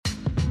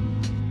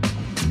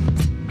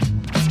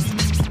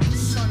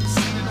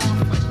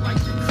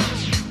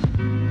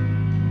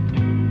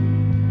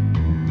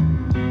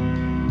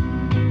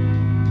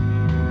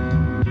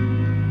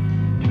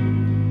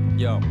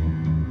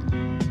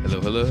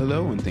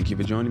Thank you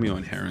for joining me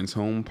on Heron's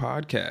Home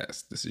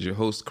Podcast. This is your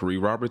host, Corey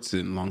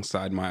Robertson,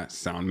 alongside my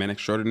sound man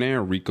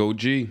extraordinaire, Rico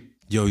G.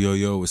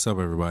 Yo, what's up,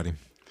 everybody?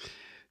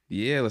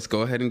 Yeah, let's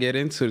go ahead and get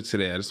into it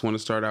today. I just want to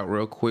start out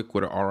real quick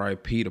with an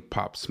RIP to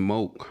Pop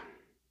Smoke.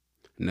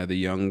 Another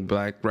young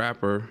black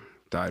rapper,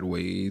 died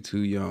way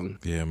too young.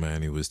 Yeah,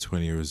 man, he was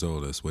 20 years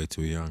old. That's way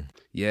too young.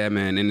 Yeah,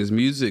 man, and his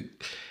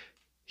music,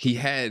 he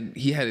had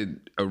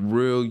a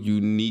real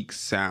unique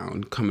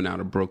sound coming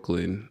out of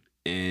Brooklyn,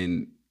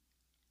 and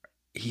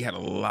he had a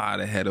lot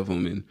ahead of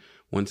him. And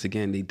once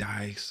again, they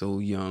die so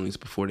young. It's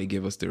before they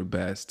give us their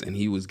best, and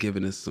he was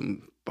giving us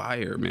some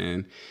fire,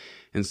 man.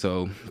 And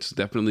so just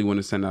definitely want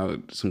to send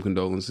out some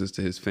condolences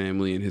to his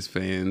family and his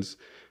fans.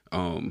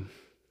 Yeah,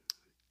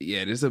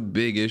 there's a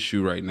big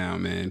issue right now,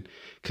 man,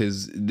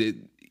 because this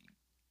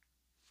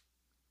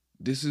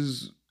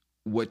is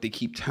what they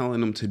keep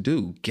telling them to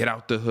do. Get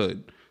out the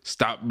hood.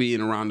 Stop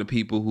being around the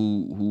people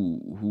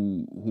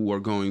who are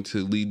going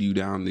to lead you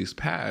down these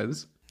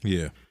paths.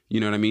 Yeah. You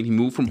know what I mean? He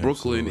moved from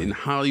Brooklyn Absolutely. in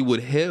Hollywood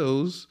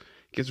Hills,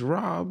 gets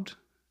robbed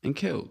and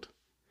killed.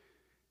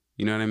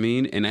 You know what I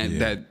mean? And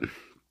that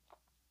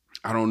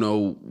I don't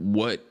know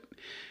what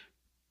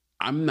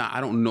I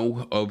don't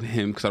know of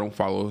him because I don't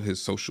follow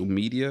his social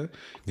media.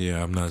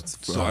 Yeah, I'm not.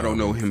 So I don't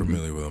know him.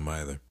 Familiar with him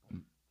either.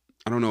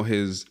 I don't know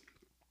his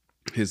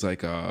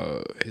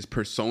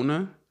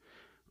persona.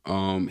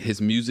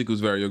 His music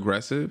was very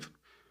aggressive.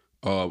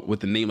 With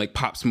the name like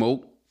Pop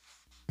Smoke.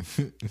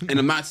 And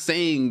I'm not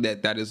saying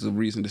that is a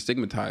reason to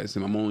stigmatize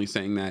him. I'm only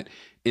saying that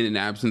in an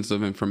absence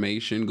of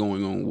information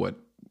going on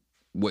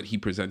what he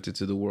presented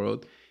to the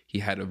world, he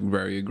had a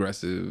very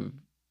aggressive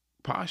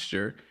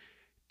posture.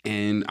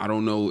 And I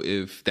don't know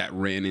if that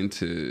ran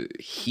into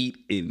heat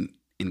in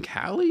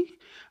Cali.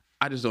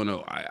 I just don't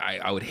know.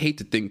 I would hate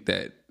to think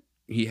that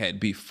he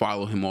had beef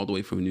follow him all the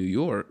way from New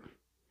York.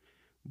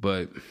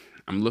 But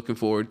I'm looking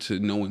forward to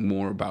knowing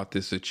more about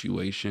this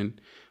situation.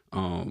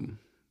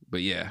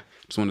 But yeah,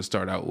 just want to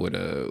start out with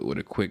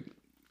a quick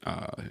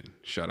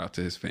shout out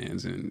to his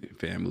fans and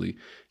family,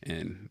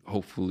 and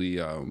hopefully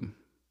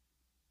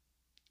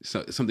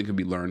something could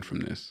be learned from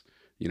this.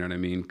 You know what I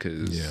mean?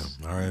 Cause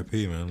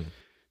R.I.P. man.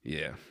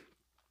 Yeah.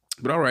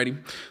 But alrighty,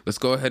 let's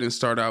go ahead and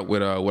start out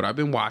with what I've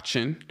been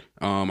watching.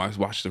 I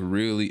watched a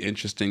really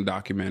interesting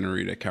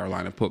documentary that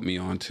Carolina put me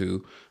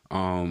onto,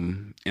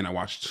 and I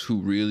watched two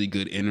really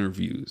good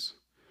interviews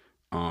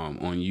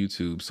on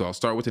YouTube. So I'll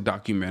start with the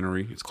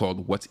documentary. It's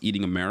called What's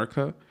Eating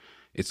America.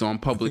 It's on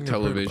public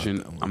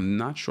television. I'm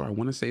not sure. I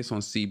want to say it's on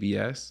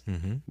CBS,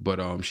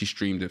 but she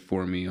streamed it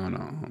for me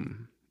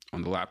on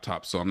the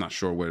laptop, so I'm not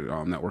sure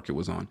what network it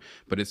was on.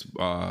 But it's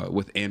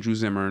with Andrew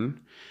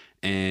Zimmern,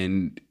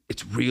 and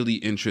it's really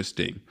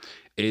interesting.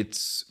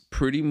 It's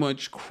pretty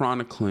much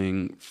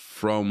chronicling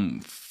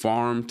from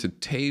farm to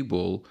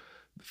table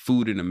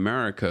food in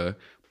America,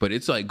 but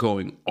it's like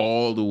going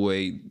all the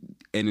way,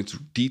 and it's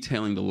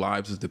detailing the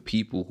lives of the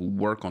people who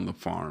work on the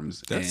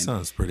farms. That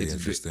sounds pretty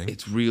interesting.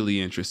 It's really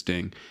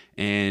interesting.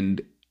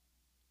 And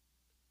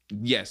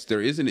yes,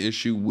 there is an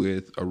issue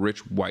with a rich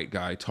white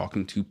guy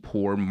talking to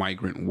poor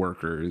migrant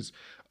workers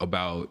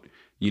about,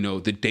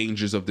 the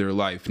dangers of their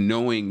life,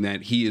 knowing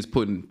that he is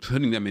putting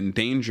them in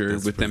danger.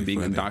 That's with them being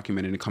funny.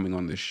 Undocumented and coming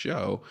on this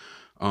show.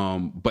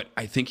 But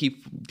I think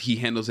he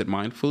handles it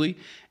mindfully,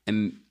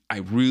 and I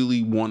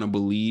really want to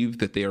believe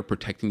that they are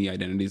protecting the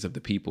identities of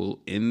the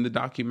people in the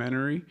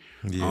documentary.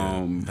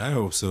 Yeah, I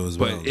hope so as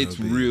well. But it's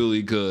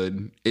really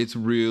good. It's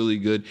really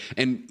good.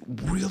 And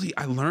really,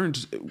 I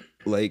learned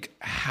like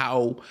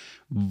how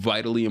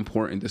vitally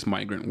important this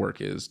migrant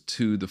work is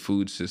to the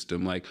food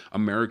system. Like,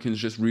 Americans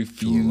just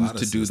refuse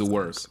to do the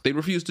work. They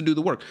refuse to do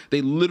the work.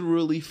 They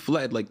literally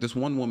fled. Like, this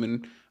one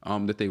woman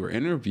that they were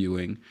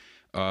interviewing,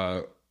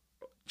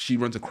 she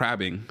runs a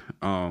crabbing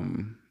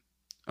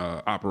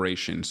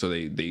operation. So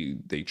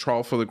they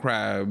trawl for the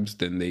crabs,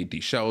 then they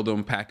deshell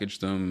them, package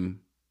them,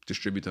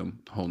 distribute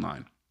them, the whole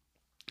nine.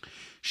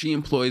 She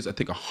employs, I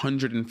think,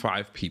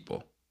 105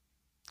 people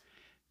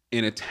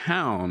in a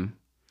town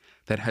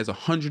that has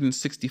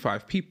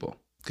 165 people.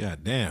 God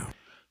damn.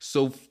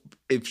 So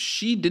if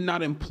she did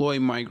not employ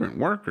migrant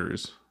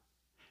workers,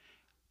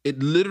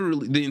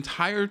 the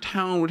entire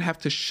town would have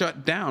to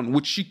shut down,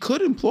 which she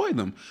could employ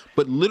them,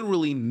 but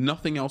literally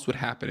nothing else would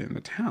happen in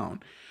the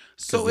town.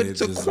 So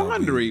it's a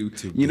quandary,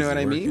 you know what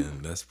I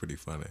mean? That's pretty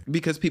funny.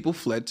 Because people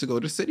fled to go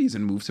to cities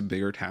and move to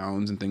bigger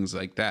towns and things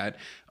like that.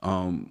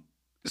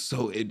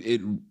 So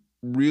it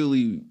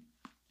really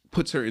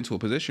puts her into a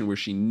position where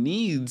she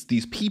needs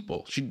these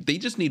people. They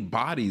just need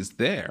bodies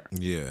there.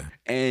 Yeah.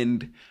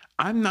 And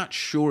I'm not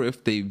sure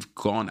if they've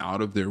gone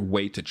out of their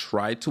way to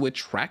try to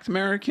attract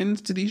Americans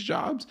to these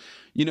jobs.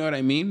 You know what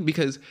I mean?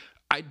 Because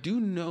I do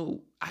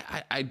know,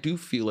 I do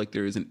feel like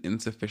there is an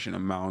insufficient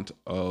amount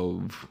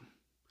of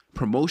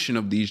promotion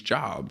of these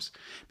jobs,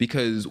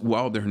 because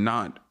while they're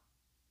not,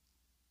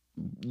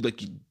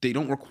 like, they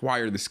don't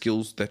require the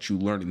skills that you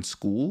learn in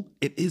school,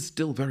 it is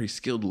still very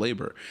skilled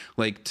labor.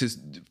 Like,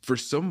 for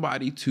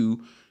somebody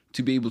to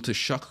be able to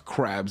shuck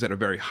crabs at a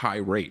very high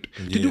rate,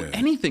 to do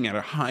anything at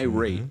a high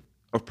rate,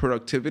 of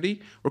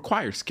productivity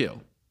requires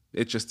skill.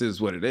 It just is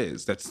what it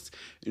is. That's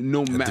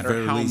no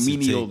matter how least,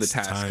 menial the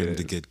task time is.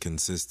 To get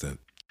consistent.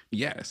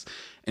 Yes.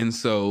 And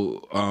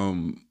so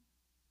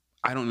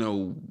I don't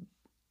know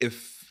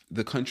if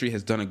the country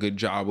has done a good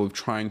job of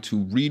trying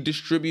to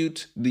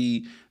redistribute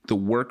the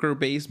worker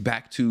base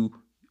back to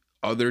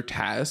other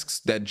tasks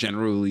that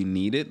generally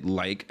need it,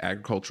 like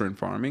agriculture and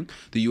farming.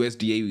 The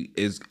USDA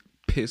is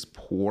piss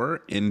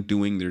poor in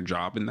doing their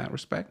job in that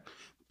respect.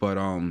 But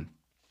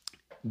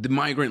the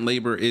migrant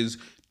labor is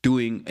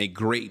doing a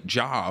great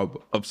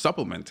job of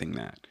supplementing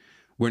that.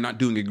 We're not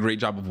doing a great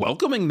job of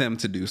welcoming them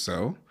to do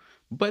so,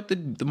 but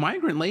the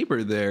migrant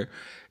labor there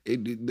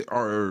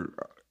are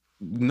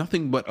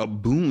nothing but a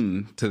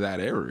boon to that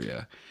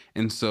area.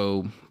 And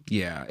so,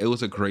 yeah, it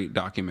was a great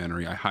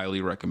documentary. I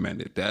highly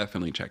recommend it.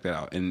 Definitely check that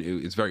out. And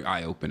it's very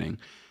eye-opening.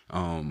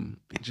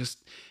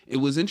 It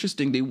was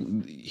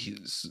interesting.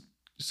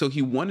 So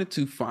he wanted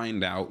to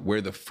find out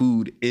where the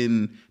food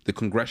in the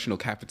congressional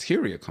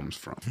cafeteria comes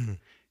from. Mm-hmm.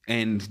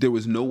 And there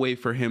was no way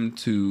for him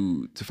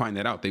to find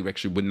that out. They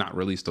actually would not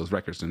release those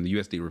records, and the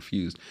USDA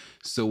refused.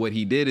 So what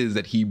he did is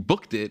that he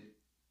booked it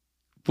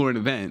for an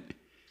event.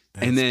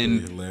 That's and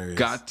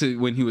then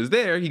when he was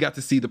there, he got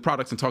to see the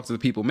products and talk to the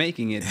people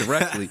making it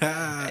directly.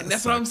 And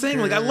that's what I'm saying.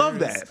 Like, I love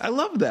that.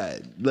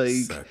 Like,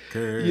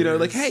 Suckers.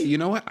 Like, hey, you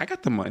know what? I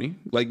got the money.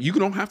 Like, you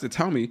don't have to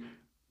tell me,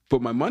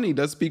 but my money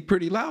does speak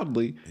pretty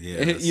loudly.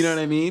 Yeah, you know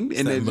what I mean?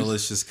 And that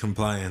malicious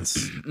compliance.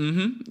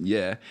 Mm-hmm,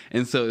 yeah.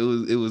 And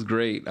so it was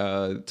great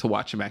to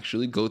watch him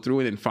actually go through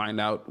it and find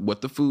out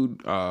what the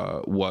food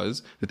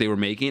was that they were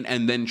making,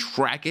 and then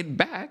track it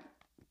back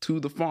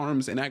to the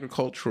farms and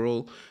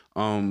agricultural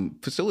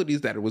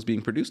facilities that it was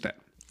being produced at.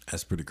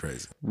 That's pretty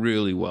crazy.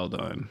 Really well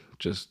done.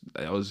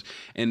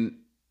 And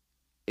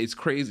it's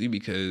crazy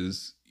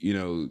because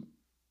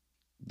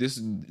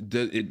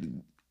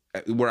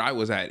where I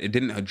was at, it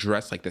didn't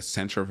address like the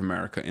center of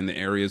America in the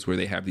areas where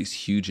they have these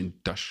huge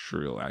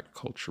industrial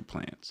agriculture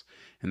plants,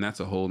 and that's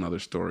a whole nother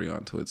story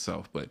onto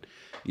itself. But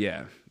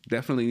yeah,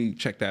 definitely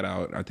check that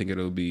out. I think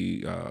it'll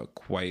be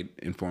quite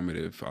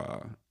informative.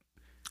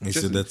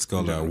 So that's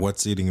called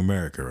What's Eating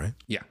America, right?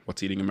 Yeah,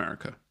 What's Eating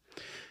America.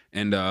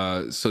 And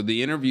so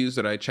the interviews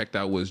that I checked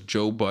out was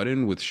Joe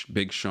Budden with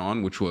Big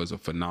Sean, which was a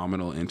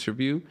phenomenal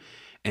interview,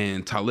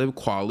 and Talib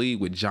Kweli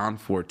with John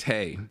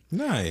Forte.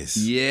 Nice.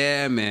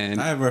 Yeah, man.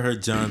 I haven't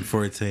heard John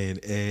Forte in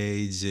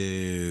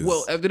ages.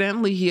 Well,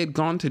 evidently he had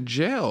gone to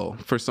jail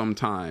for some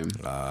time.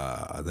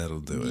 That'll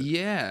do it.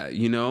 Yeah,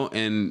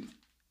 and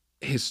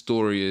his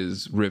story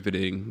is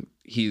riveting.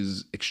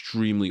 He's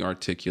extremely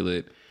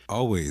articulate.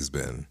 Always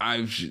been.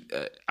 I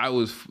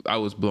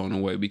was blown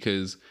away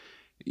because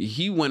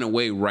he went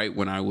away right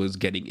when I was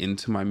getting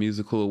into my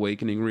musical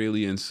awakening,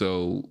 really. And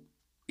so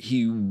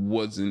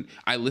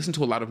I listened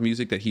to a lot of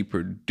music that he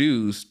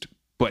produced,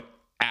 but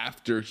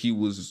after he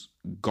was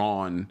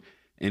gone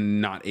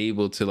and not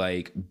able to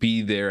like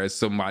be there as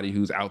somebody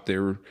who's out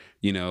there,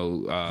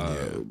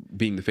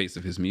 being the face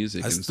of his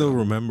music. I still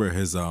remember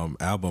his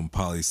album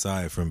Poli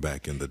Sci from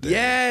back in the day.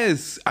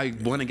 Yes, I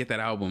want to get that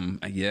album.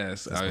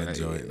 Yes, it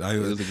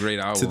was a great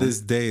album. To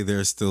this day,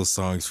 there's still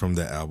songs from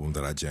that album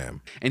that I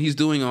jam. And he's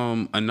doing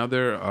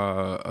another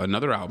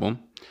album.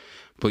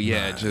 But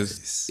yeah,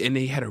 nice. And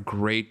they had a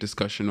great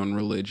discussion on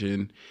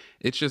religion.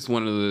 It's just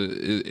one of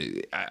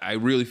I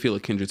really feel a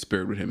kindred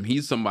spirit with him.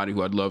 He's somebody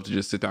who I'd love to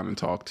just sit down and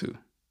talk to.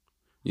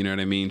 You know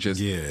what I mean?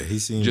 He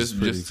seems just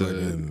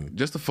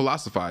to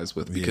philosophize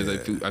with, because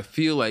I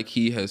feel like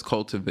he has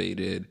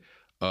cultivated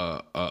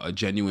a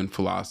genuine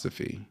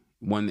philosophy,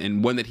 one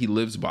that he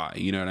lives by.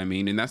 You know what I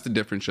mean? And that's the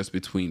difference just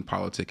between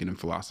politicking and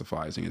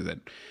philosophizing, is that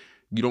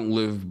you don't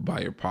live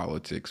by your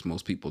politics.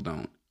 Most people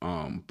don't.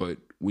 But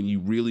when you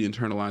really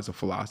internalize a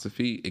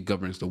philosophy, it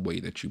governs the way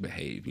that you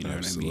behave. You know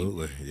Absolutely.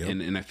 what I mean?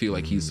 Yep. And I feel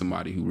like he's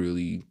somebody who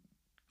really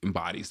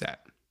embodies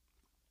that.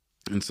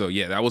 And so,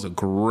 yeah, that was a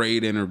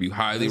great interview.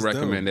 Highly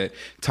recommend it.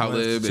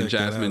 Talib and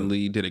Jasmine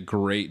Lee did a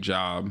great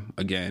job.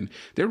 Again,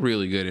 they're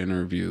really good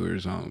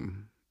interviewers.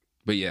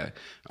 But yeah,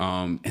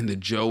 and the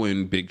Joe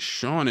and Big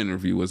Sean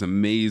interview was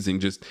amazing.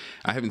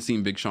 I haven't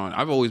seen Big Sean.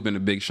 I've always been a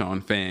Big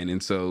Sean fan.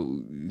 And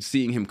so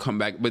seeing him come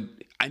back, but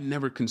I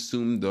never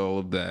consumed all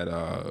of that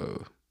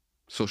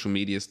social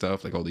media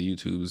stuff, like all the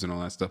YouTubes and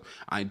all that stuff.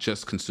 I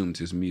just consumed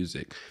his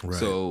music. Right.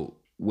 So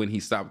when he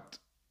stopped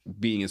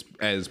being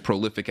as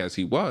prolific as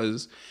he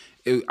was,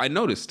 I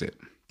noticed it.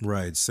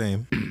 Right,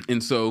 same.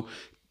 And so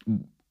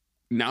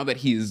now that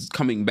he's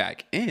coming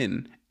back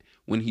in,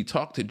 when he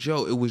talked to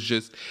Joe,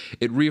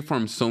 it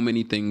reaffirmed so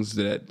many things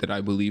that I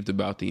believed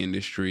about the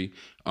industry.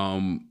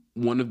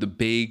 One of the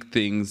big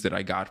things that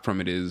I got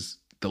from it is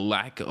the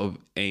lack of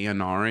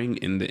A&Ring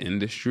in the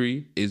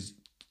industry is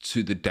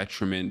to the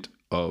detriment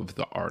of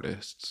the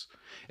artists.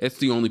 It's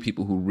the only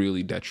people who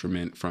really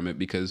detriment from it,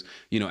 because,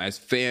 as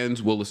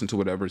fans, we'll listen to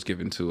whatever is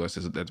given to us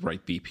at the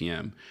right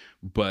BPM.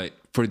 But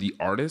for the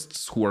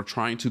artists who are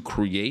trying to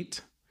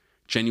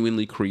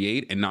genuinely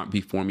create and not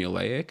be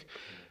formulaic,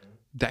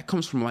 that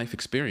comes from life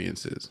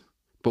experiences.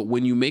 But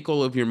when you make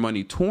all of your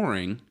money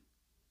touring,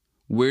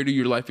 where do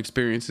your life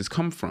experiences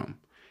come from?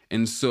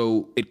 And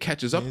so it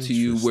catches up to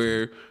you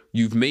where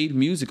you've made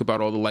music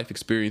about all the life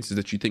experiences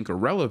that you think are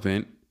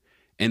relevant.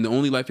 And the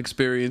only life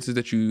experiences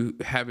that you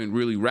haven't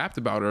really rapped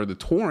about are the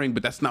touring,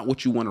 but that's not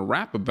what you want to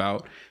rap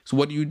about. So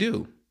what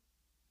do?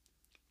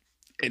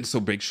 And so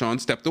Big Sean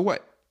stepped away.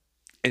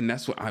 And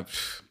that's what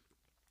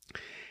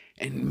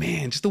and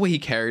man, just the way he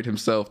carried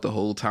himself the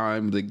whole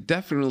time, like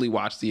definitely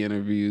watch the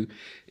interview.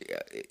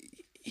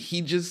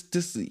 He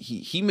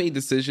he made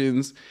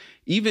decisions,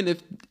 even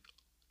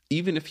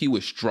if he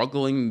was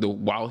struggling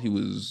while he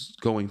was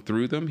going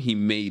through them, he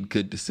made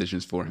good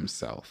decisions for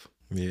himself.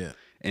 Yeah.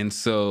 And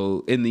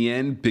so in the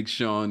end, Big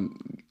Sean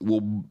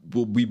will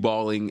be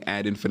balling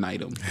ad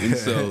infinitum. And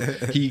so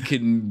he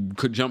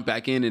could jump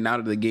back in and out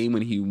of the game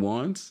when he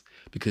wants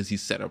because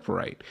he's set up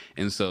right.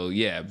 And so,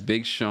 yeah,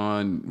 Big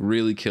Sean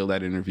really killed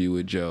that interview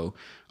with Joe.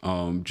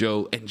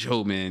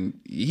 Joe, man,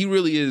 he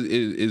really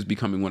is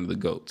becoming one of the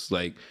GOATs.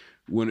 Like,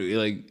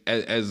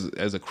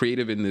 as a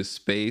creative in this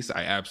space,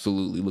 I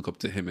absolutely look up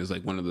to him as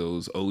like one of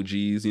those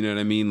OGs. You know what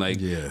I mean? Like,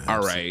 yeah,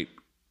 all right.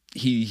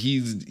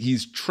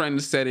 He's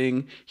trend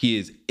setting. He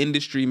is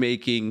industry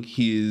making.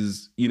 He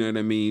is, you know what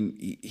I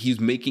mean? He's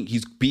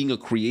being a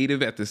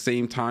creative at the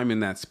same time in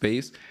that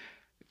space.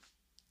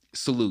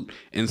 Salute.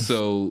 And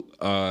so,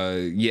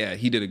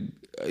 he did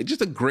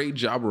just a great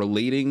job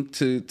relating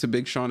to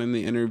Big Sean in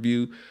the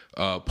interview,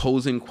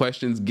 posing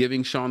questions,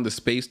 giving Sean the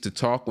space to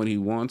talk when he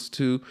wants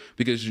to.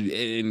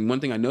 And one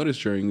thing I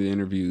noticed during the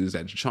interview is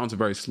that Sean's a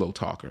very slow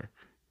talker.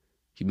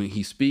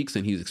 He speaks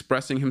and he's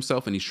expressing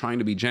himself and he's trying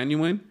to be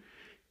genuine.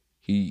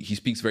 He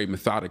speaks very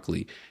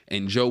methodically,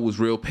 and Joe was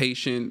real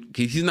patient.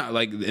 He's not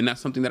like, and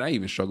that's something that I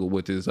even struggle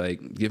with, is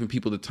like giving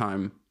people the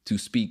time to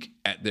speak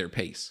at their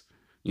pace.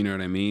 You know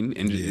what I mean?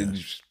 And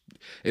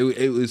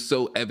it was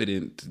so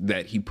evident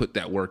that he put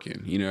that work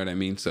in. You know what I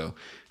mean? So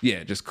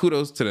yeah, just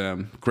kudos to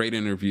them. Great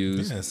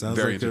interviews. Yeah, sounds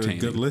very like entertaining.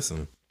 a good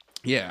listen.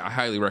 Yeah, I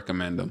highly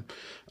recommend them.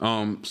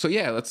 So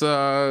yeah, let's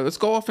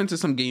go off into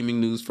some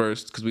gaming news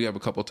first, because we have a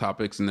couple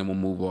topics, and then we'll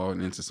move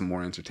on into some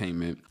more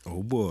entertainment.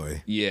 Oh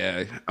boy.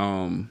 Yeah.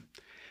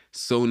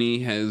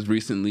 Sony has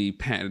recently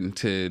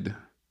patented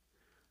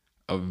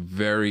a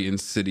very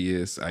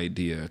insidious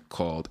idea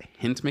called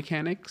hint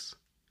mechanics,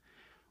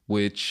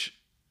 which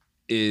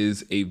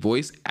is a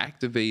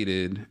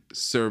voice-activated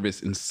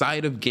service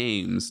inside of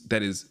games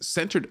that is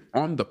centered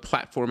on the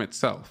platform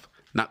itself,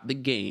 not the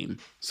game.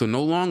 So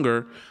no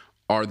longer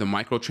are the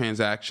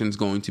microtransactions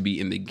going to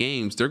be in the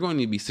games. They're going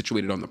to be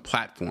situated on the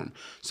platform.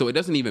 So it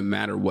doesn't even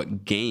matter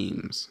what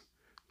games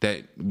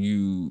that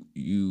you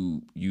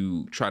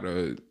try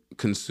to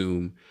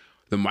consume.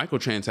 The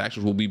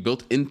microtransactions will be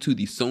built into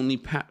the Sony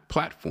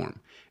platform.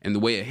 And the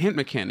way a hint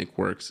mechanic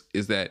works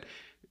is that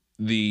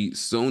the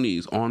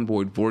Sony's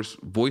onboard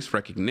voice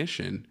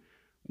recognition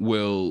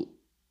will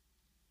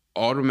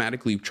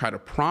automatically try to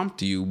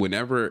prompt you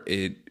whenever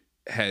it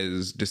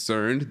has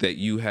discerned that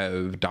you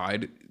have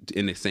died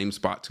in the same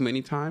spot too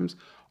many times,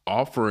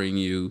 offering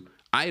you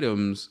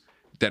items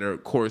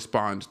that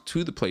correspond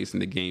to the place in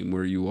the game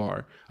where you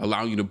are,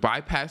 allowing you to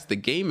bypass the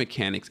game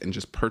mechanics and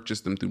just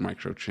purchase them through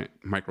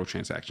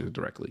microtransactions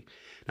directly.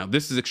 Now,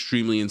 this is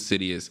extremely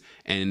insidious,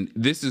 and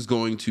this is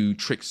going to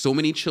trick so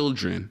many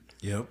children.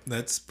 Yep,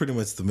 that's pretty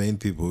much the main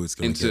people who's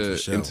going to get the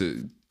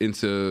show.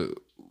 Into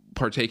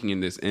partaking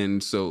in this.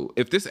 And so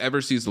if this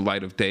ever sees the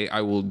light of day,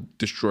 I will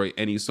destroy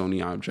any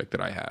Sony object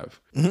that I have.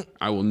 Mm-hmm.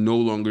 I will no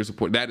longer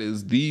support. That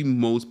is the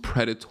most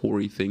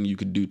predatory thing you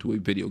could do to a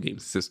video game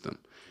system.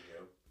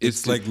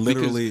 It's like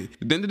literally.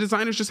 Then the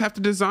designers just have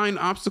to design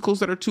obstacles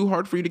that are too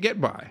hard for you to get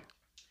by.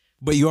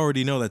 But you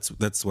already know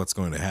that's what's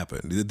going to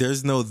happen.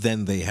 There's no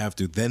then they have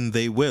to, then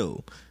they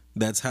will.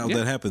 That's how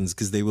that happens,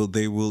 because they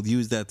will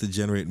use that to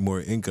generate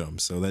more income.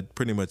 So that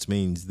pretty much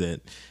means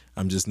that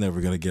I'm just never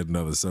going to get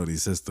another Sony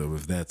system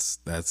if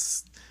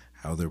that's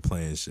how they're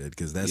playing shit,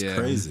 because that's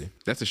crazy.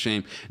 That's a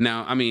shame.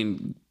 Now, I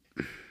mean,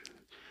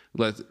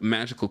 let's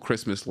Magical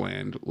Christmas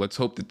Land. Let's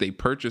hope that they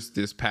purchase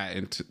this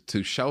patent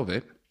to shelve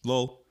it.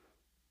 Lol.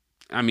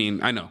 I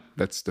mean, I know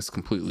that's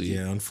completely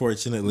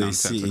unfortunately,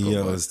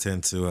 CEOs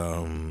tend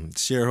to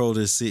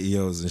shareholders,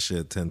 CEOs, and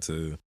shit tend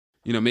to.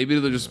 Maybe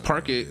they'll just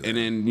park it and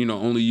then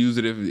only use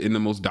it if in the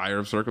most dire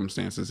of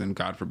circumstances, and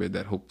God forbid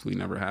that hopefully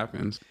never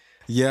happens.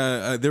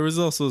 Yeah, there was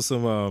also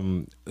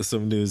some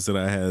news that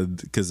I had,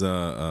 because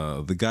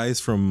the guys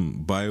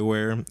from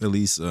BioWare, at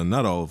least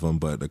not all of them,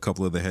 but a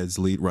couple of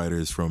the lead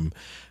writers from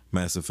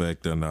Mass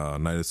Effect and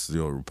Knights of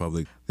the Old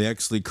Republic, they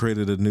actually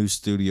created a new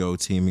studio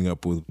teaming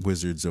up with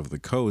Wizards of the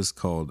Coast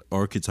called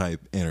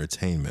Archetype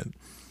Entertainment.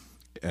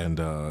 And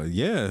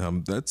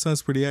that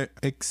sounds pretty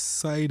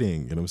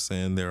exciting. You know what I'm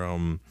saying? They're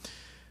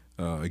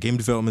a game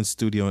development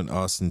studio in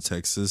Austin,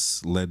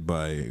 Texas, led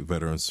by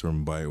veterans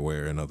from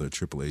BioWare and other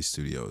AAA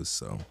studios.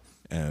 So,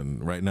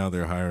 and right now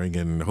they're hiring,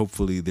 and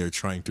hopefully they're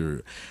trying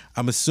to,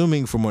 I'm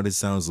assuming from what it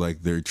sounds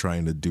like, they're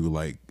trying to do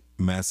like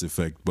Mass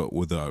Effect, but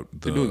without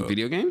the... They're doing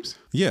video games?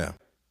 Yeah.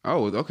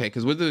 Oh, okay.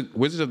 Because with the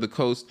Wizards of the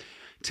Coast,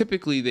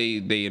 typically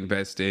they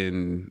invest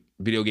in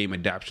video game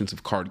adaptations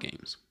of card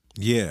games.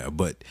 Yeah,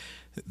 but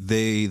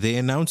They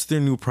announced their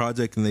new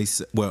project, and they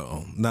said,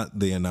 well, not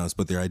they announced,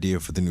 but their idea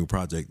for the new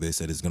project, they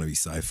said is going to be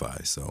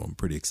sci-fi. So I'm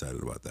pretty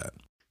excited about that.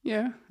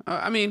 Yeah,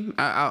 I mean,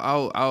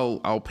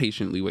 I'll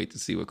patiently wait to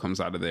see what comes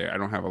out of there. I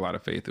don't have a lot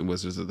of faith in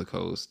Wizards of the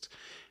Coast.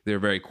 They're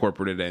a very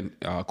corporate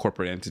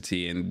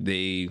entity, and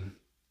the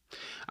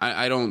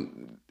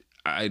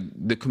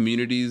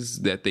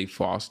communities that they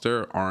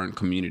foster aren't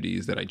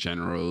communities that I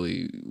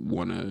generally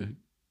want to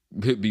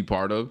be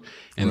part of.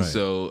 And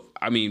so,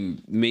 I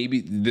mean,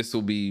 maybe this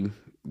will be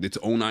its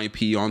own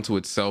IP onto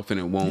itself, and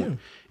it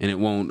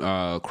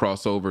won't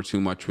cross over too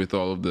much with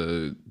all of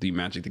the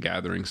Magic the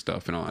Gathering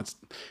stuff and all that.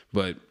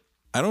 But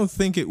I don't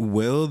think it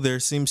will. There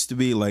seems to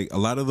be like a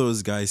lot of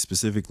those guys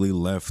specifically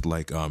left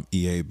like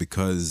EA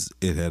because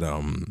it had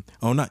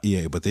not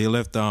EA, but they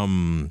left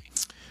BioWare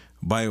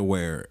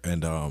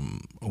and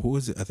who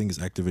was it? I think it's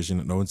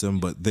Activision that owns them,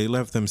 but they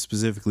left them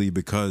specifically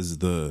because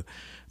the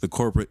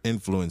corporate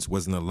influence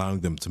wasn't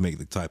allowing them to make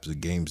the types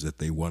of games that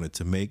they wanted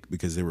to make,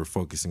 because they were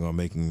focusing on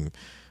making,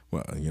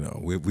 well, you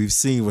know, we've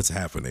seen what's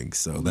happening,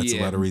 so that's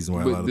a lot of reason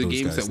why a lot of those guys left.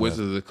 The games that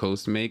Wizards of the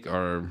Coast make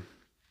are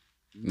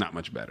not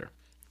much better.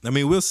 I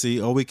mean, we'll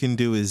see. All we can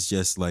do is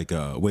just like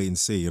wait and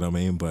see, you know what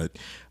I mean? But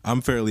I'm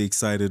fairly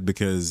excited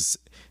because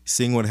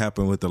seeing what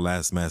happened with the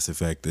last Mass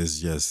Effect is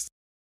just...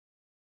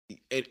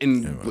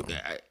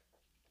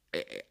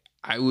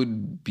 I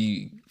would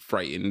be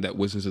frightened that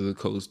Wizards of the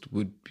Coast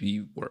would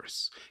be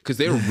worse, because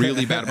they're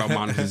really bad about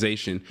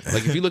monetization.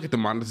 Like, if you look at the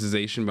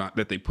monetization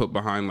that they put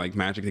behind like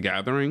Magic the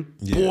Gathering,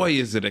 boy,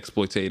 is it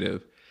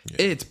exploitative. Yeah.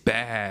 It's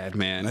bad,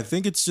 man. I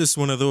think it's just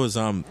one of those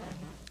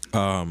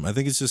I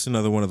think it's just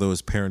another one of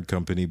those parent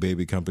company,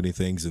 baby company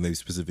things, and they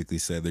specifically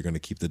said they're going to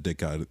keep their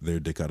dick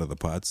out of the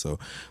pot. So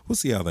we'll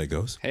see how that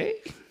goes. Hey,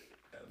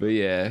 but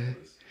yeah,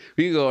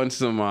 we can go into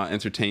some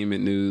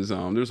entertainment news.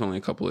 There's only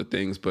a couple of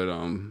things, but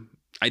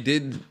I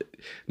did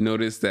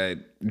notice that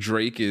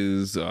Drake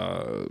is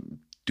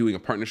doing a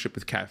partnership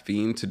with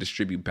Caffeine to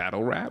distribute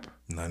battle rap.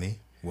 Nani?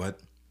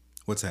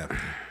 What's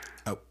happening?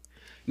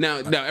 Now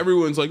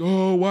everyone's like,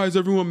 oh, why is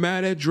everyone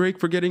mad at Drake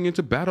for getting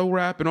into battle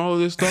rap and all of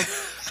this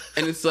stuff?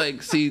 And it's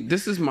like, see,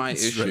 this is my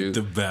issue.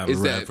 The battle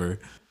rapper.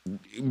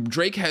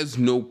 Drake has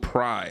no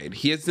pride.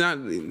 He's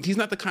not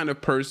the kind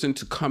of person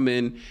to come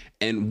in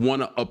and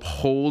want to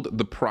uphold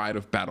the pride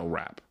of battle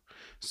rap.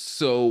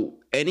 So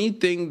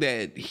anything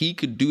that he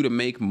could do to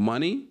make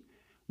money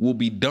will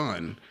be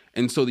done.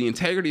 And so the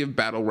integrity of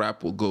battle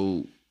rap will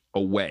go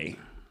away.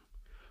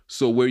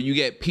 So where you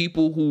get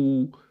people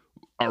who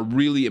are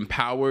really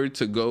empowered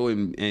to go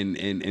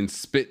and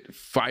spit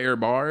fire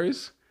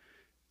bars,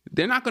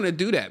 they're not going to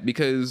do that,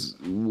 because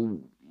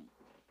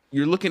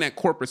you're looking at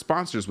corporate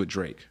sponsors with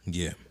Drake.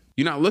 Yeah.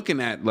 You're not looking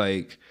at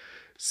like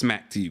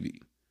Smack TV.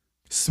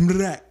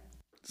 Smack.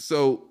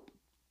 So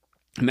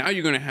now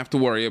you're going to have to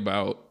worry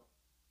about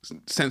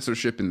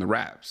censorship in the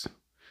raps.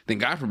 Then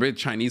God forbid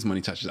Chinese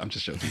money touches. I'm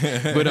just joking.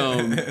 But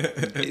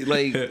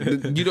like,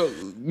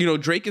 you know,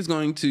 Drake is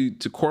going to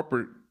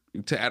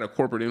add a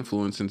corporate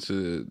influence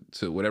into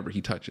whatever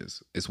he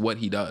touches. It's what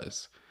he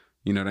does.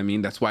 You know what I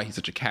mean? That's why he's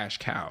such a cash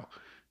cow,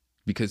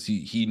 because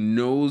he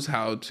knows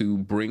how to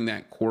bring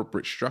that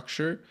corporate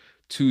structure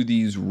to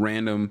these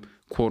random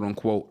quote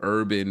unquote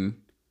urban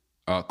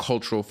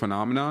cultural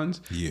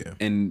phenomenons,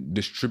 and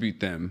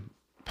distribute them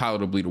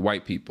palatably to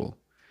white people.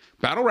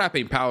 Battle rap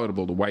ain't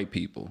palatable to white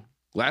people.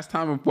 Last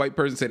time a white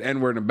person said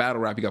N-word in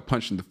battle rap, he got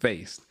punched in the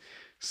face.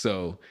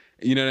 So,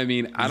 you know what I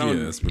mean? Yeah,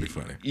 that's pretty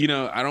funny. You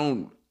know, I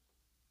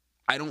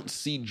don't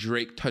see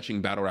Drake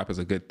touching battle rap as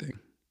a good thing.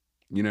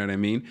 You know what I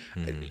mean?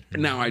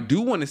 Mm-hmm. Now, I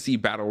do want to see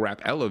battle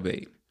rap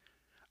elevate.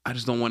 I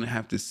just don't want to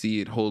have to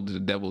see it hold the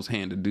devil's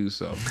hand to do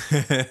so.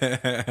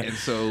 And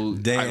so,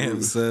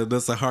 so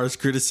that's a harsh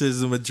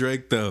criticism of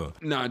Drake, though.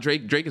 No,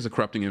 Drake is a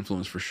corrupting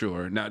influence for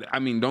sure. Now, I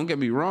mean, don't get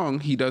me wrong.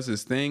 He does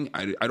his thing.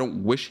 I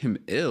don't wish him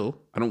ill.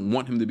 I don't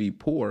want him to be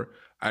poor.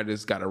 I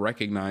just got to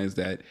recognize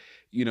that,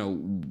 you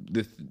know,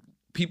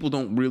 people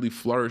don't really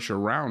flourish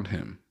around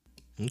him.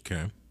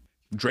 Okay.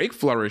 Drake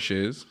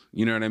flourishes.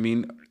 You know what I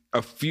mean?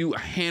 A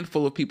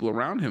handful of people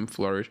around him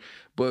flourish,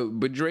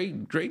 but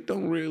Drake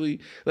don't really,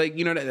 like,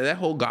 you know, that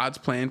whole God's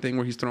plan thing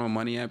where he's throwing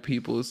money at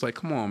people. It's like,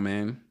 come on,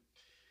 man.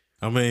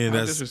 I mean,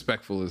 how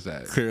disrespectful is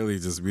that? Clearly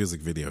just music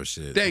video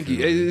shit. Thank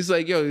you. It's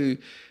like, yo,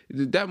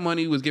 that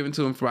money was given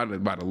to him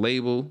by the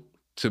label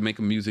to make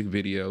a music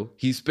video.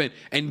 He spent,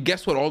 and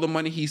guess what? All the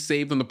money he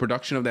saved on the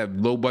production of that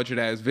low budget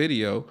ass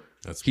video,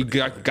 he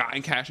got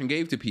in cash and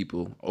gave to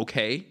people.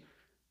 Okay,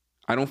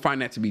 I don't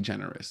find that to be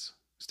generous.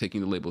 It's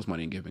taking the label's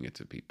money and giving it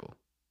to people.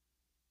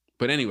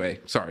 But anyway,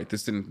 sorry,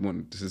 this isn't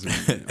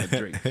a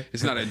Drake.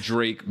 It's not a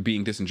Drake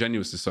being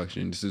disingenuous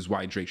discussion. This is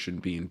why Drake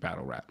shouldn't be in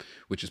battle rap,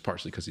 which is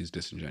partially because he's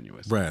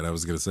disingenuous. Right, I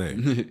was gonna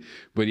say.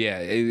 But yeah,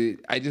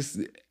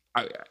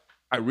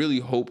 I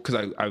really hope,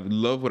 because I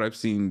love what I've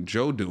seen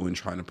Joe doing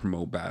trying to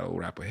promote battle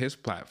rap with his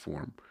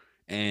platform,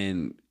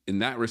 and in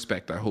that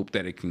respect, I hope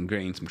that it can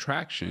gain some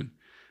traction.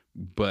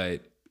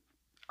 But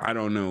I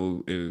don't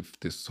know if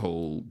this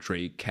whole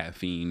Drake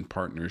caffeine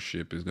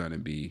partnership is going to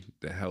be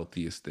the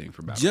healthiest thing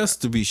for battle Just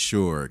rap. to be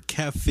sure,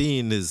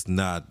 Caffeine is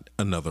not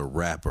another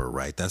rapper,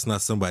 right? That's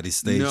not somebody's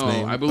stage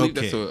name? I believe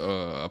that's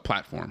a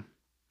platform,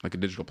 like a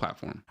digital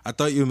platform. I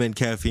thought you meant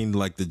Caffeine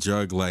like the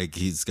drug, like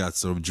he's got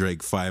some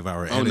Drake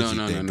 5-hour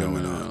energy thing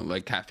going on.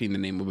 Like Caffeine, the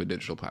name of a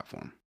digital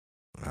platform.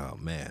 Oh,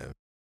 man.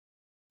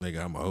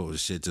 Nigga, I'm oh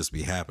shit just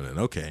be happening.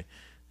 Okay.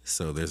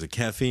 So there's a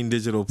Caffeine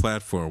digital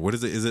platform. What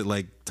is it? Is it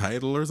like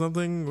Tidal or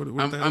something?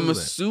 What the hell I'm is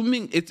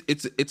assuming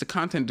it's a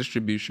content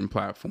distribution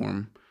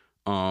platform.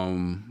 I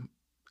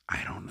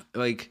don't know.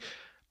 Like,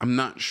 I'm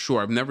not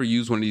sure. I've never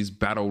used one of these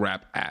battle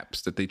rap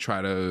apps that they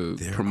try to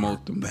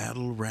promote them.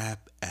 Battle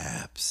rap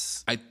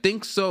apps. I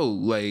think so.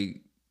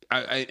 Like,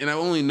 I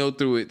only know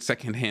through it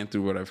secondhand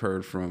through what I've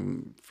heard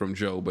from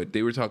Joe, but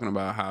they were talking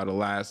about how the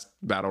last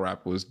battle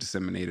rap was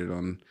disseminated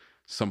on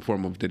some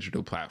form of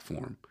digital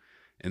platform.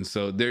 And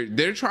so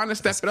they're trying to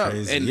step it up,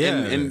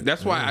 and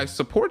that's why I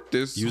support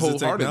this wholeheartedly.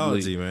 Use the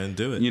technology, man.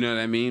 Do it. You know what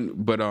I mean?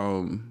 But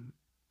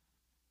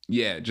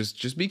yeah,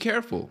 just be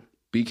careful.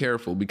 Be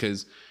careful,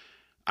 because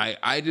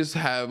I just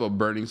have a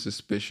burning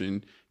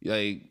suspicion.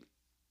 Like,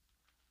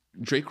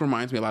 Drake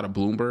reminds me a lot of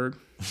Bloomberg.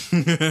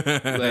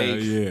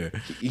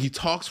 Like, he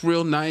talks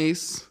real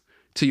nice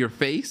to your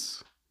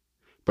face,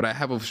 but I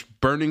have a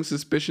burning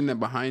suspicion that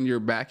behind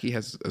your back he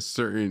has a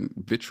certain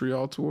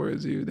vitriol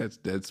towards you.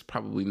 That's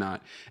probably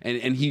not.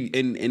 And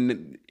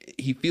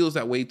he feels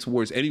that way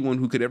towards anyone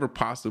who could ever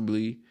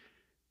possibly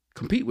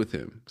compete with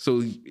him.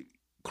 So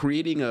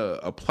creating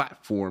a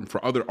platform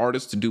for other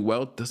artists to do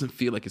well doesn't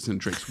feel like it's in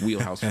Drake's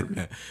wheelhouse for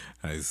me.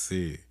 I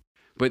see.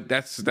 But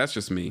that's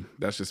just me.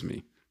 That's just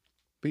me.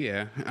 But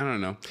yeah, I don't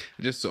know.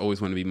 I just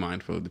always want to be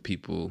mindful of the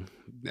people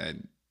that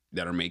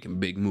are making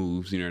big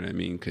moves. You know what I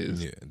mean?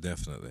 Cause, yeah,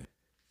 definitely.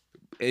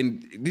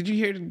 And did you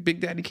hear Big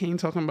Daddy Kane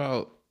talking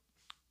about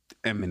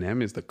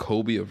Eminem is the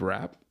Kobe of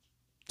rap?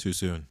 Too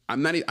soon.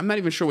 I'm not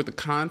even sure what the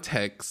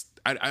context.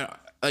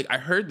 I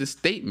heard the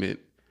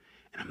statement,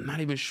 and I'm not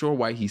even sure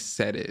why he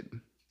said it.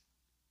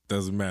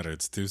 Doesn't matter.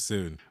 It's too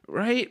soon.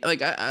 Right?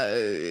 Like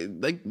I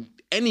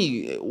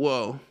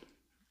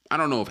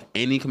don't know if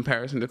any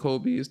comparison to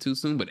Kobe is too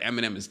soon, but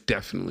Eminem is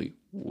definitely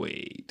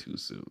way too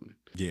soon.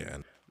 Yeah.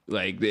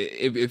 Like,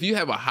 if you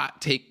have a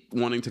hot take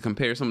wanting to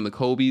compare something to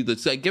Kobe,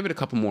 let's give it a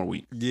couple more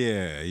weeks.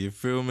 Yeah, you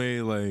feel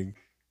me? Like,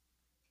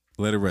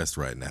 let it rest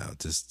right now.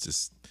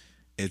 Just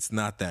it's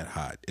not that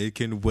hot. It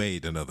can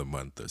wait another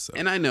month or so.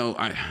 And I know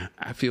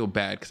I feel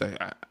bad because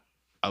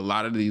a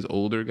lot of these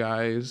older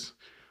guys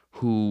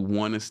who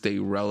want to stay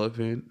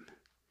relevant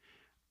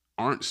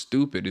aren't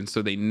stupid, and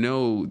so they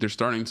know they're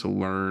starting to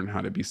learn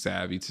how to be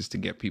savvy just to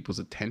get people's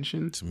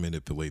attention, to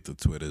manipulate the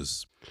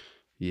Twitters.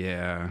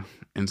 Yeah,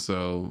 and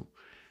so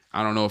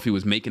I don't know if he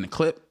was making a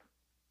clip.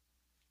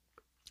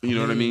 You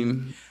know what I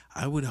mean?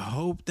 I would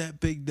hope that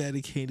Big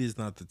Daddy Kane is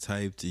not the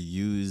type to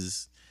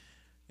use,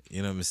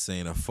 you know what I'm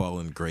saying, a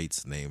fallen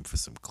great's name for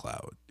some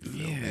clout.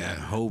 Yeah. I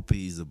hope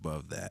he's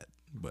above that,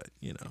 but,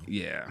 you know.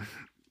 Yeah.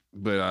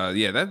 But,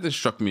 that just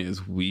struck me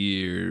as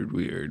weird.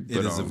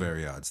 It is a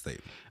very odd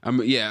statement.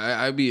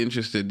 I'd be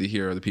interested to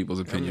hear other people's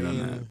opinion on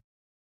that.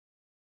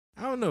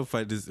 I don't know if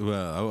I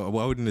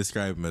wouldn't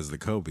describe him as the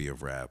Kobe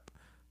of rap,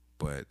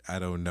 but I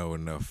don't know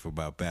enough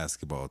about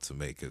basketball to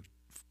make a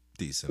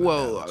decent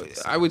analogy,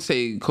 so. I would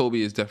say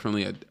Kobe is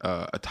definitely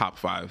a top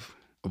 5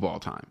 of all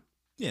time.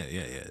 Yeah.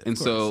 And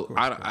so,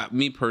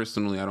 me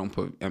personally, I don't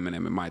put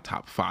Eminem in my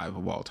top 5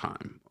 of all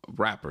time of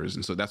rappers,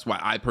 and so that's why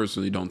I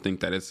personally don't think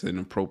that it's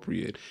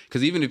inappropriate.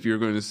 Because even if you're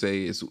going to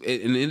say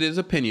and it is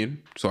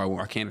opinion, so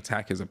I can't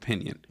attack his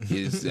opinion.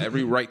 He has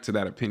every right to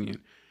that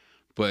opinion.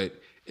 But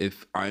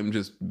if I'm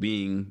just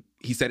being,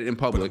 he said it in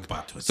public.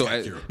 So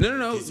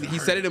no. He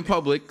said it in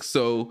public.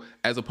 So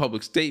as a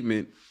public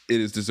statement, it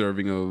is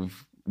deserving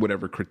of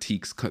whatever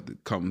critiques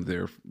come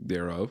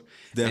thereof.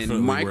 Definitely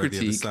and my worthy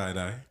critique, of the side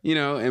eye. You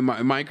know, and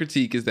my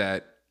critique is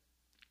that,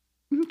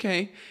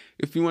 okay,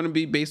 if you want to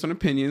be based on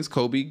opinions,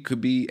 Kobe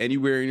could be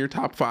anywhere in your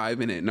top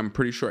 5 and I'm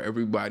pretty sure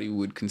everybody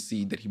would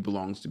concede that he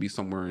belongs to be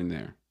somewhere in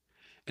there.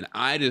 And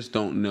I just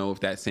don't know if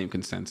that same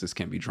consensus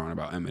can be drawn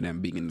about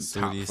Eminem being in the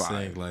top 5.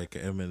 Saying like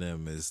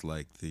Eminem is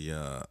like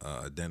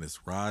the Dennis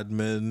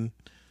Rodman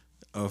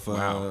of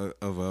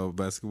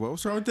basketball.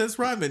 What's wrong with Dennis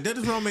Rodman?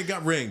 Dennis Rodman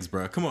got rings,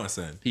 bro. Come on,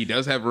 son. He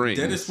does have rings.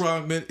 Dennis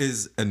Rodman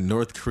is a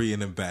North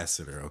Korean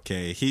ambassador.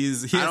 Okay,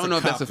 I don't know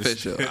if that's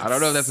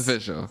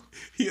official.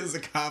 He has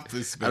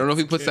accomplishments. I don't know if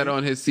he puts that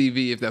on his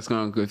CV if that's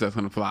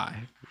gonna fly.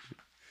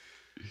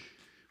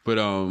 But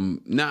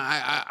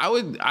I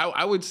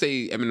would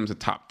say Eminem's a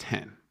top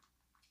 10.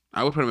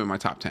 I would put him in my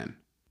top 10.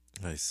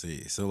 I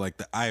see. So like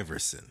the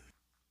Iverson.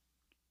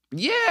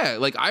 Yeah,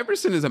 like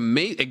Iverson is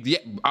amazing. Yeah,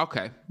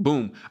 okay,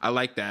 boom. I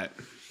like that.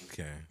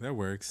 Okay, that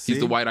works. He's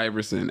the white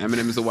Iverson.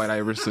 Eminem is the white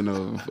Iverson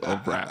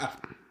of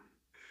rap.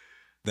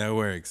 That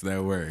works.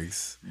 That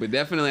works. But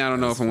definitely, I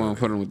don't know if I want to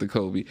put him with the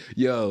Kobe.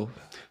 Yo,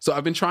 so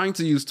I've been trying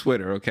to use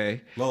Twitter,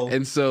 okay? Well,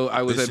 and so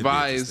I was this should be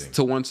advised interesting.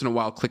 to once in a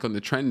while click on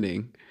the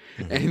trending.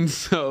 And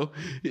so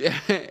yeah,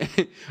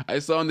 I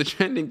saw on the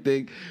trending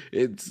thing,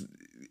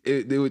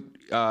 the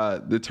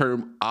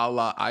term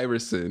Allah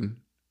Iverson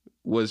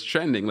was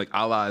trending. Like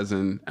Allah is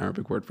an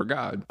Arabic word for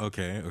God.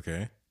 Okay,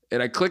 okay.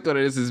 And I clicked on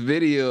it. It's this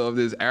video of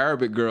this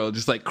Arabic girl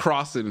just like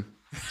crossing,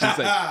 just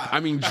like, I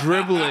mean,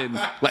 dribbling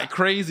like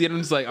crazy. And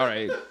I'm just like, all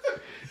right.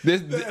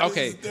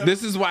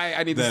 This is why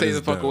I need to stay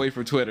the fuck away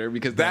from Twitter,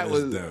 because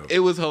it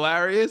was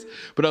hilarious,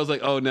 but I was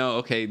like, oh no,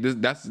 okay,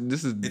 this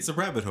is It's a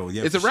rabbit hole.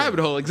 Yeah, it's a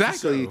rabbit hole,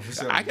 exactly.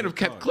 For sure. I could have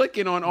kept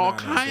clicking on all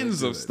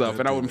kinds of stuff,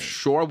 and I'm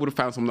sure I would have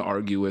found something to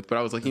argue with, but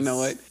I was like, you know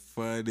what?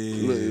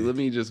 Funny. Let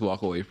me just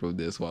walk away from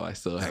this while I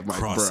still have my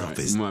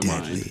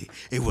mind.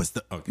 It was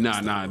the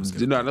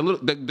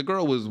The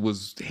girl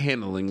was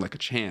handling like a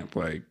champ.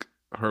 Like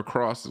her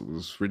cross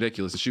was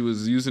ridiculous. She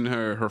was using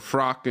her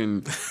frock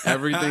and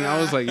everything. I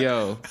was like,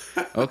 yo,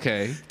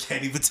 okay.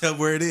 Can't even tell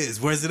where it is.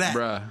 Where's it at?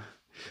 Bruh.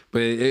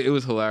 But it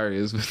was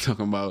hilarious. We're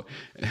talking about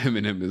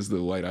Eminem is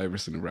the white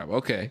Iverson of rap.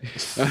 Okay.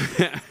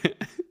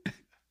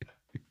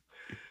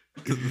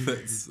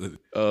 Let's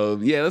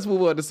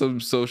move on to some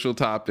social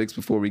topics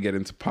before we get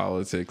into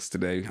politics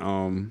today.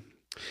 A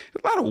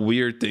lot of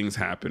weird things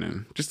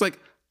happening. Just like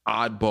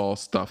oddball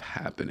stuff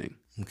happening.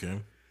 Okay.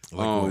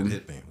 What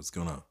hit me? What's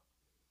going on?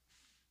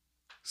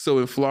 So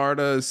in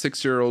Florida, a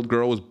 6-year-old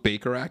girl was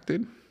Baker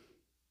acted.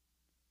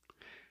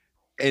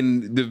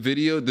 And the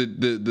video,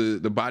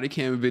 the body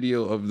cam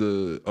video of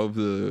the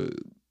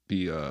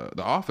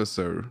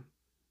officer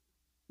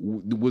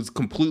was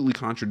completely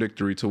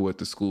contradictory to what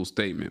the school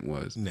statement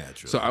was.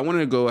 Naturally. So I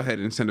wanted to go ahead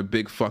and send a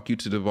big fuck you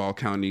to Duval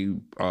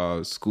County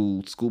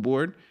school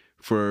board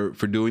for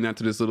doing that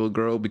to this little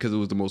girl, because it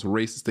was the most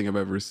racist thing I've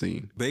ever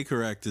seen.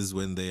 Baker Act is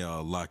when they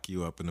lock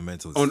you up in a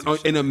mental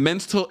institution. In a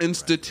mental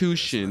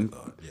institution,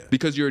 right,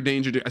 because you're a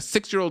danger to a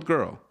 6-year-old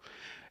girl.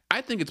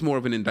 I think it's more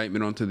of an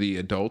indictment onto the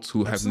adults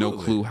who have no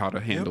clue how to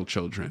handle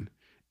children.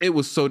 It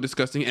was so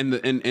disgusting.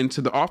 And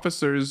to the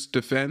officer's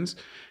defense,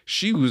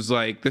 she was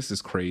like, this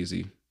is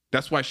crazy.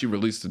 That's why she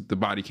released the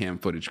body cam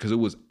footage, because it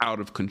was out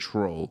of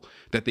control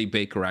that they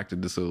Baker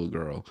acted this little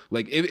girl.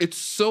 Like, it's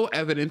so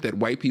evident that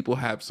white people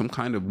have some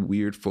kind of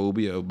weird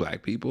phobia of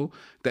black people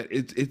that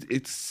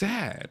it's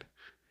sad.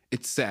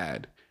 It's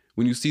sad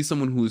when you see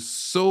someone who is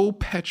so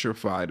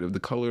petrified of the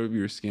color of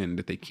your skin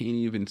that they can't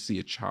even see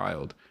a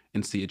child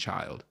and see a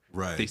child.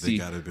 Right. They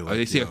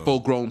see a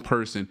full-grown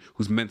person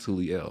who's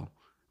mentally ill.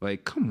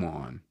 Like, come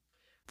on.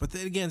 But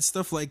then again,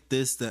 stuff like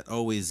this that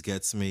always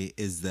gets me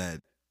is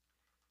that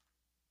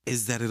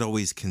it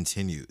always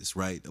continues,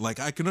 right? Like,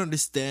 I can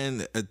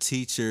understand a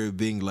teacher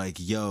being like,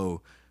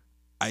 yo,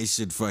 I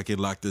should fucking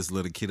lock this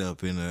little kid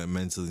up in a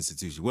mental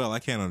institution. Well, I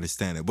can't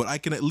understand it, but I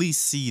can at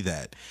least see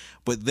that.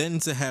 But then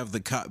to have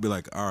the cop be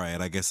like, all right,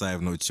 I guess I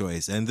have no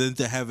choice. And then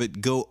to have it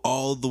go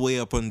all the way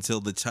up until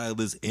the child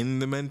is in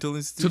the mental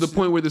institution. To the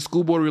point where the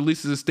school board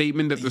releases a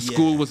statement that the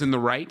school was in the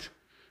right.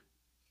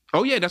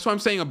 Oh, yeah, that's why I'm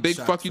saying a big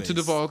fuck you to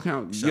Duval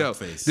County. Yo,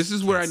 this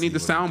is where I need the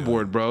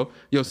soundboard, bro.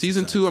 Yo,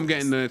 season 2, I'm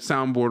getting the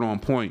soundboard on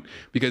point.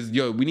 Because,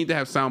 yo, we need to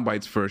have sound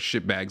bites for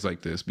shit bags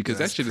like this. Because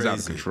that shit is out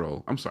of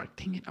control. I'm sorry.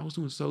 Dang it. I was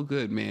doing so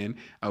good, man.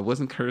 I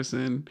wasn't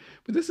cursing.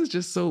 But this is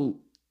just so...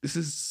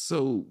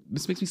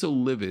 This makes me so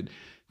livid.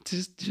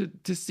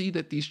 To see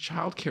that these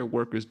childcare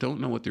workers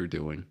don't know what they're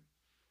doing.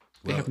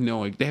 They have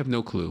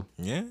no clue.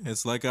 Yeah,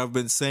 it's like I've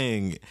been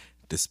saying,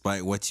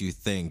 despite what you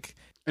think...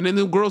 And then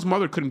the girl's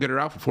mother couldn't get her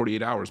out for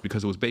 48 hours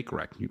because it was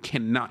Baker Act. You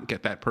cannot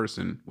get that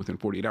person within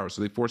 48 hours.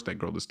 So they forced that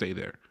girl to stay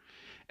there.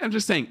 And I'm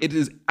just saying, it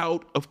is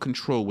out of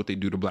control what they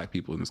do to black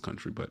people in this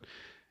country. But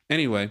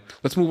anyway,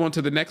 let's move on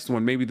to the next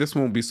one. Maybe this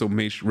won't be so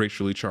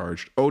racially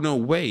charged. Oh, no,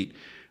 wait.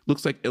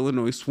 Looks like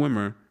Illinois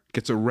swimmer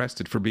gets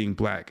arrested for being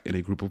black in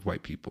a group of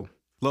white people.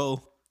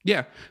 Lol.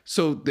 Yeah.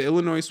 So the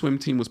Illinois swim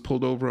team was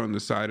pulled over on the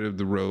side of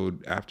the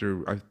road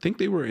after, I think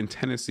they were in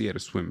Tennessee at a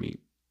swim meet.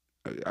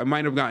 I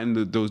might have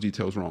gotten those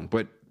details wrong,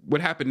 but what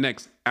happened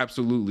next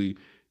absolutely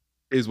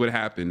is what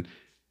happened.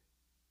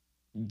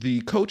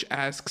 The coach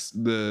asks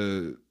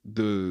the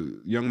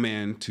young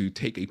man to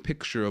take a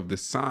picture of the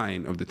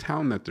sign of the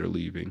town that they're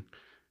leaving,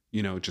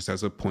 just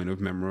as a point of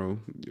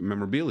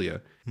memorabilia.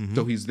 Mm-hmm.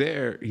 So he's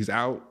there, he's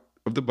out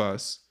of the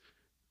bus,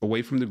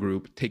 away from the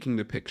group, taking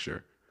the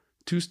picture.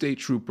 2 state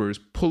troopers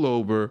pull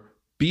over,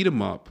 beat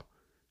him up,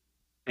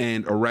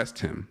 and arrest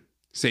him,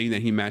 saying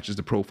that he matches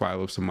the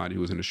profile of somebody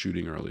who was in a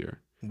shooting earlier.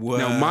 What?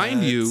 Now,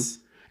 mind you,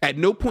 at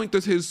no point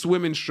does his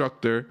swim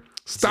instructor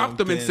stop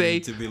them and say,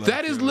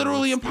 that is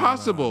literally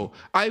impossible.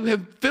 I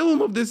have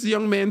film of this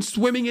young man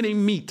swimming in a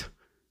meet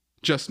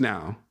just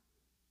now.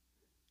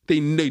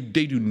 They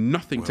do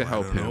nothing to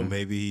help him.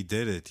 Maybe he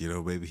did it.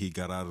 Maybe he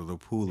got out of the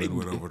pool and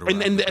went over to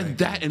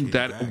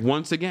that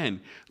once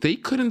again, they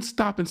couldn't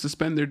stop and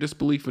suspend their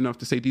disbelief enough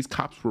to say these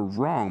cops were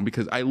wrong,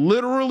 because I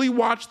literally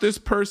watched this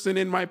person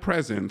in my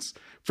presence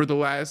for the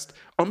last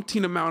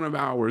umpteen amount of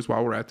hours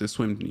while we're at this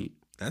swim meet.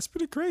 That's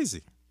pretty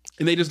crazy.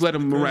 And they just let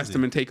him arrest Crazy.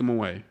 him and take him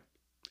away.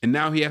 And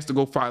now he has to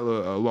go file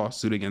a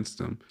lawsuit against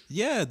them.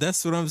 Yeah,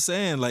 that's what I'm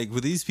saying. Like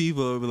with these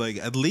people, like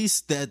at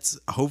least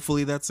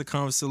hopefully that's a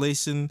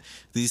consolation.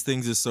 These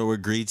things are so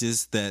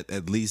egregious that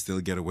at least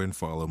they'll get a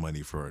windfall of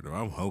money for it.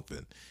 I'm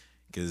hoping,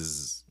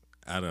 because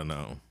I don't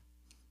know,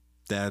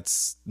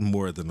 that's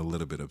more than a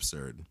little bit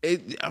absurd.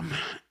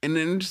 And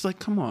then just like,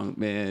 come on,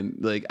 man.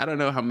 Like, I don't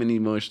know how many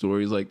more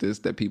stories like this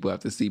that people have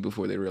to see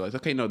before they realize,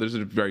 okay, no, there's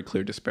a very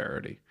clear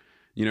disparity.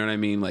 You know what I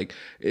mean? Like,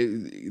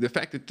 the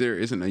fact that there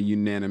isn't a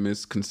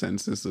unanimous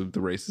consensus of the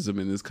racism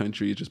in this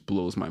country, it just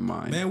blows my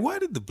mind. Man, why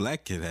did the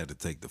black kid have to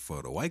take the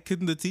photo? Why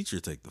couldn't the teacher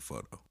take the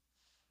photo?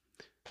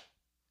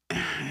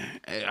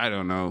 I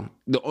don't know.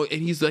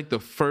 And he's like the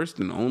first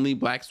and only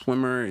black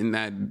swimmer in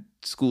that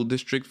school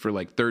district for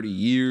like 30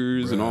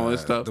 years and all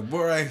this stuff. The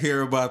more I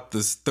hear about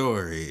the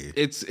story,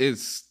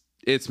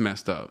 it's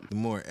messed up. the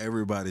more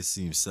everybody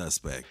seems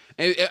suspect.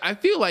 And I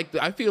feel like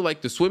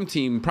the swim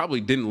team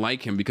probably didn't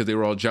like him because they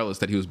were all jealous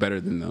that he was better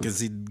than them.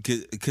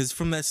 Because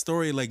from that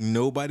story, like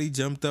nobody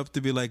jumped up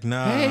to be like,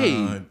 nah,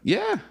 Hey,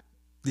 yeah.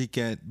 he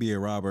can't be a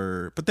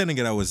robber. But then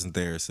again, I wasn't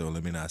there, so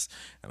let me not.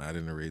 And I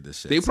didn't read this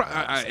shit. They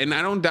and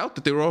I don't doubt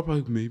that they were all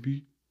like,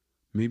 maybe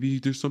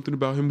there's something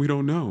about him we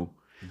don't know.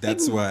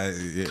 That's why.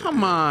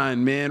 Come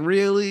on, man,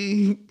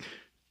 really?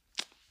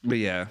 But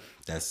yeah,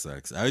 that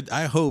sucks.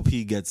 I hope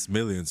he gets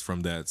millions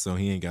from that, so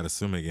he ain't got to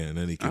swim again, and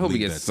then he can. I hope he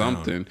leave gets that town.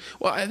 something.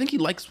 Well, I think he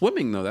likes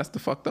swimming though. That's the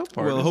fucked up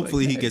part. Well, It's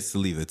hopefully like, he hey. gets to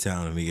leave the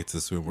town and he gets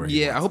to swim where he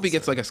wants. Yeah, I hope he to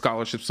gets swim. like a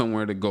scholarship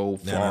somewhere to go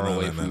far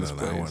away from this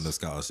place. I want the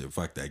scholarship.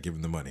 Fuck that. Give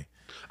him the money.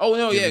 Oh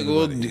no, yeah. him the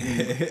Well,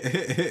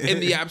 money. in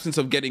the absence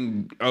of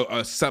getting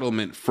a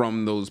settlement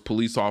from those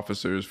police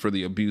officers for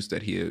the abuse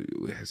that he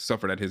has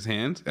suffered at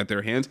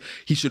their hands,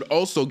 he should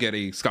also get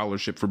a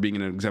scholarship for being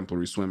an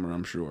exemplary swimmer.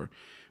 I'm sure,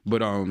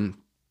 but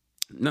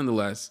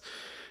nonetheless,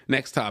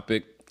 next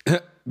topic: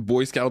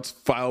 Boy Scouts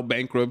file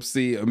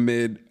bankruptcy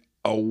amid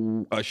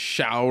a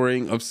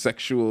showering of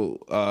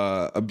sexual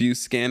abuse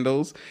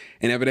scandals,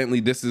 and evidently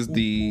this is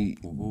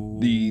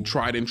the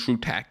tried and true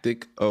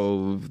tactic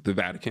of the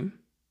Vatican.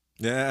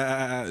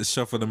 Yeah,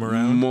 shuffle them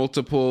around.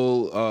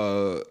 Multiple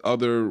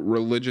other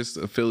religious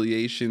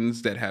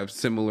affiliations that have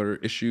similar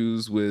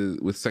issues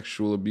with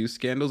sexual abuse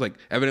scandals. Like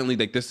evidently,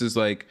 like this is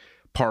like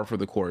par for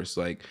the course.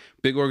 Like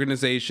big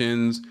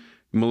organizations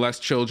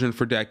molest children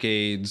for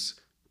decades,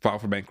 file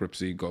for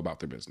bankruptcy, go about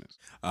their business.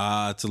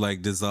 To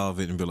like dissolve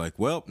it and be like,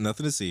 well,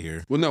 nothing to see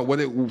here. Well,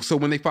 no. So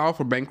when they file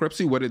for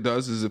bankruptcy, what it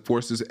does is it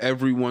forces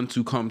everyone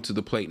to come to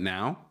the plate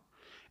now,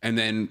 and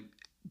then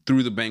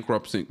through the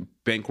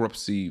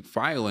bankruptcy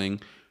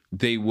filing,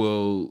 they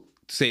will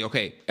say,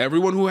 okay,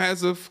 everyone who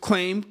has a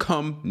claim,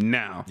 come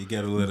now. You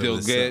get a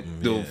little.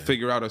 They'll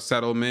figure out a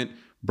settlement,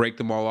 break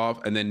them all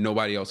off, and then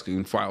nobody else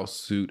can file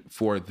suit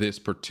for this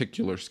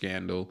particular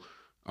scandal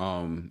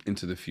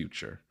into the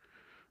future,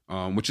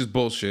 which is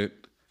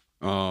bullshit.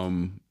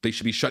 They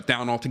should be shut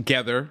down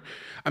altogether.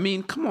 I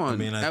mean, come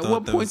on. At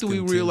what point do we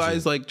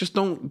realize, like, just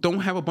don't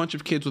have a bunch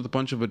of kids with a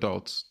bunch of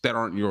adults that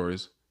aren't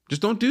yours?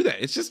 Just don't do that.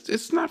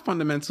 It's not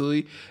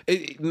fundamentally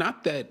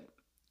not that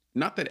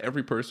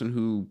every person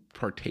who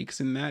partakes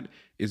in that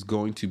is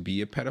going to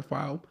be a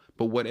pedophile,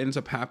 but what ends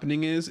up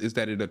happening is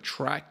that it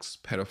attracts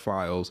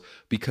pedophiles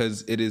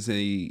because it is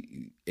a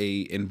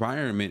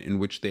environment in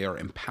which they are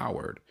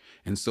empowered.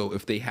 And so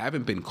if they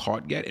haven't been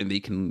caught yet and they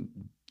can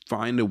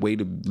find a way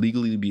to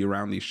legally be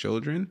around these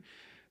children,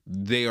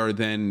 they are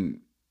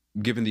then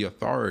given the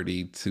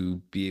authority to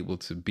be able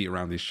to be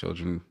around these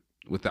children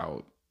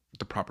without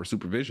the proper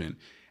supervision.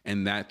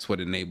 And that's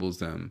what enables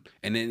them.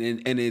 And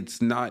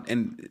it's not,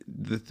 and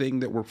the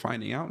thing that we're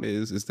finding out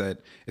is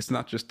that it's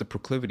not just the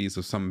proclivities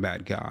of some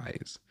bad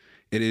guys.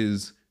 It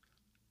is,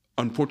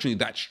 unfortunately,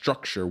 that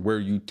structure where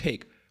you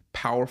take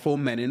powerful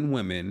men and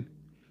women,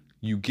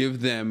 you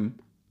give them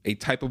a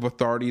type of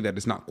authority that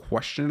is not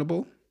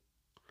questionable,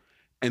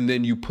 and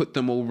then you put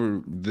them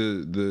over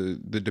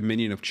the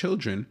dominion of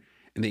children,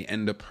 and they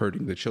end up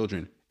hurting the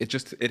children.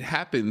 It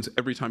happens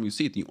every time you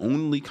see it. The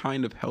only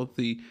kind of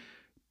healthy,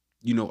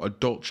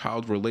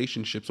 adult-child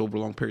relationships over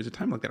long periods of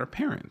time like that are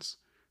parents.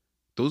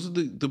 Those are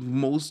the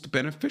most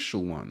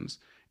beneficial ones.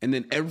 And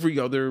then every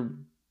other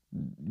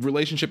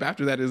relationship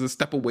after that is a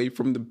step away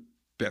from the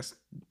best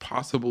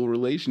possible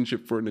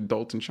relationship for an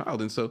adult and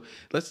child. And so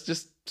let's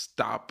just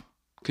stop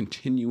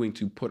continuing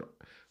to put a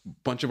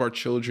bunch of our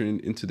children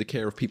into the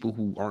care of people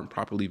who aren't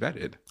properly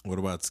vetted. What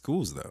about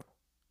schools, though?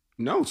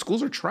 No,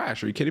 schools are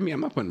trash. Are you kidding me?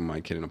 I'm not putting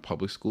my kid in a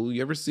public school.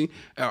 You ever see?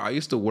 I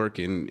used to work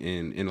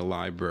in a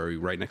library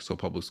right next to a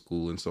public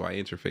school, and so I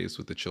interface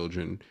with the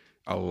children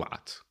a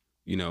lot.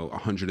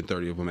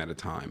 130 of them at a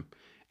time,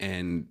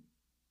 and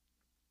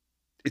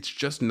it's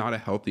just not a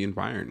healthy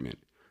environment.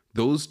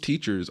 Those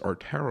teachers are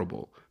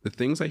terrible. The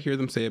things I hear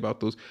them say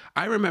about those.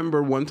 I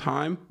remember one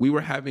time we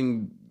were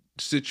having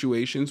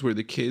situations where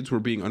the kids were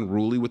being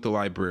unruly with the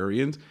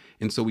librarians,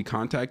 and so we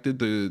contacted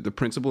the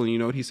principal, and you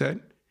know what he said?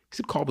 He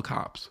said, call the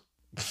cops.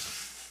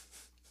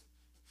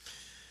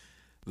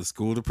 The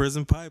school to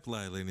prison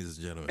pipeline, ladies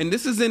and gentlemen. And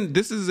this is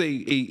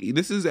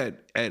at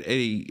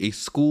a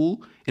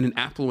school in an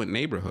affluent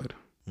neighborhood.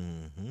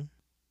 Mm-hmm.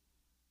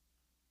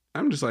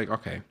 I'm just like,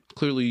 okay,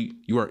 clearly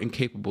you are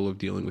incapable of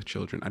dealing with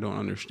children. I don't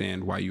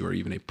understand why you are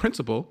even a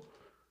principal,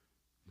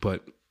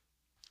 but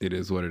it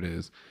is what it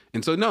is.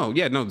 And so, no,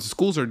 the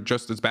schools are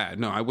just as bad.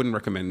 No, I wouldn't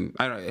recommend.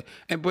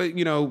 But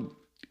you know,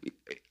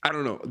 I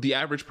don't know. The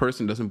average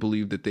person doesn't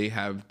believe that they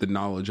have the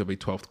knowledge of a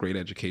 12th grade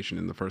education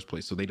in the first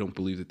place, so they don't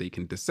believe that they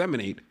can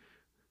disseminate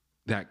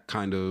that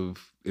kind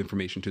of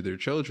information to their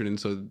children, and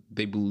so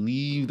they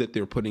believe that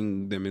they're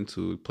putting them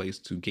into a place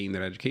to gain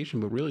that education,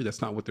 but really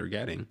that's not what they're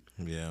getting.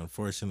 Yeah,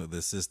 unfortunately,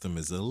 the system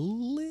is a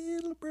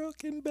little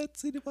broken,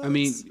 Betsy DeVos.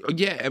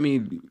 I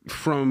mean,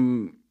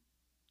 from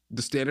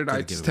the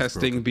standardized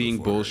testing being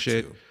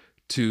bullshit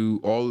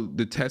to all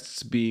the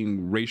tests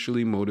being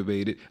racially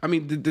motivated. I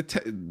mean,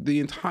 the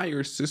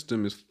entire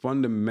system is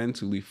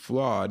fundamentally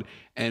flawed,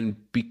 and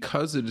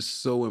because it is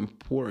so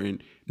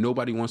important,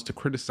 nobody wants to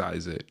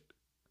criticize it.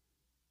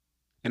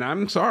 And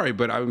I'm sorry,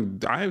 but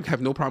I have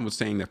no problem with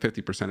saying that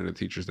 50% of the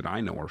teachers that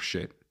I know are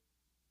shit.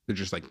 They're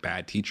just like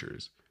bad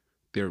teachers.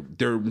 They're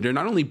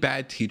not only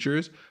bad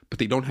teachers, but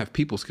they don't have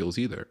people skills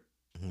either.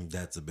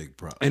 That's a big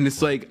problem. And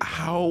it's like,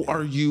 how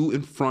are you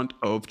in front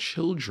of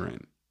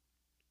children?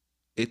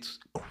 It's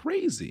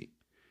crazy.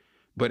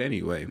 But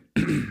anyway,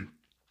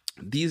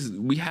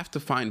 we have to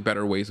find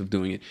better ways of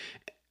doing it.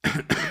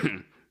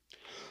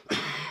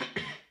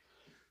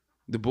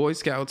 The Boy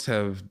Scouts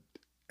have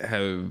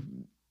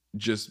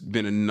just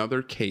been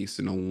another case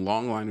in a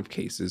long line of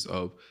cases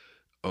of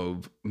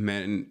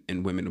men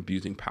and women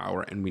abusing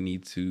power, and we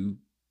need to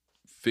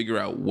figure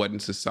out what in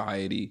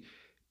society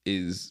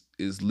is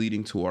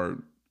leading to our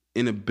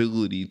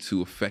inability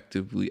to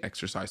effectively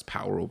exercise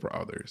power over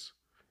others.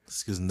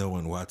 It's because no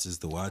one watches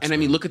the Watchmen. And I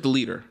mean, look at the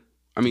leader.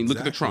 I mean, Look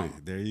at the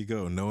Trump. There you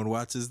go. No one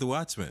watches the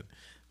Watchmen.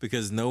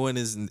 Because no one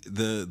is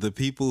the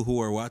people who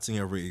are watching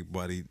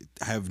everybody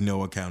have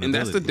no accountability.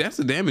 And that's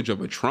the damage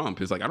of a Trump.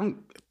 Is like, I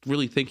don't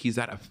really think he's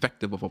that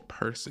effective of a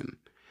person,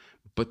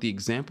 but the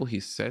example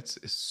he sets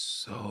is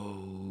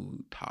so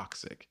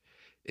toxic.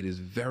 It is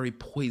very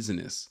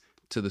poisonous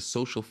to the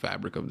social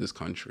fabric of this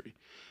country.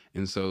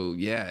 And so,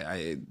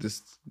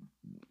 this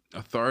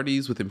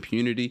authorities with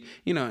impunity,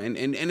 you know, and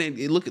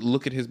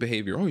look at his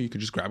behavior. Oh, you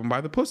could just grab him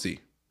by the pussy,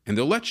 and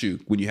they'll let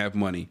you when you have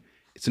money.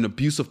 It's an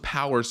abuse of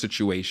power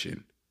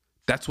situation.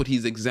 That's what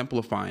he's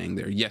exemplifying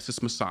there. Yes,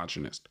 it's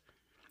misogynist.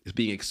 It's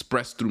being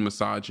expressed through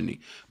misogyny.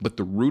 But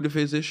the root of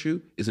his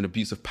issue is an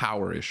abuse of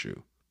power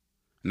issue.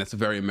 And that's a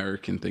very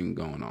American thing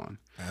going on.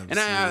 Absolutely. And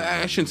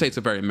I shouldn't say it's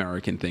a very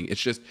American thing. It's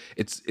just,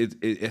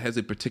 it has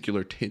a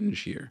particular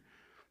tinge here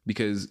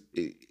because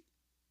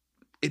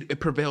it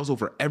prevails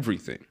over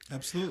everything.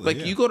 Absolutely.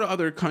 Like, you go to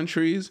other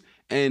countries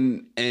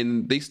and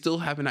they still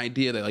have an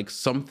idea that, like,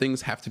 some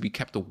things have to be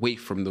kept away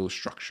from those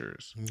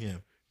structures. Yeah.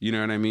 You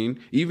know what I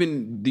mean?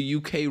 Even the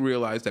UK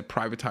realized that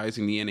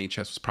privatizing the NHS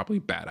was probably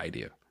a bad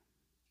idea.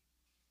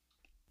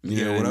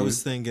 What I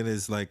was thinking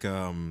is like,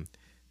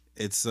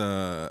 it's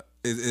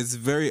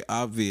very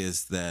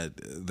obvious that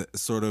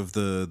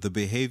the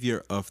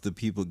behavior of the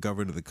people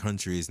governing the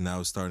country is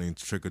now starting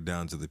to trickle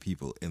down to the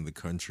people in the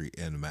country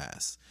en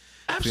masse.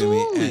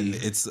 Absolutely. And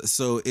it's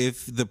so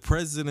if the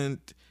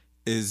president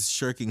is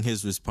shirking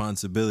his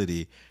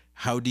responsibility,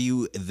 how do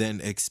you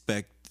then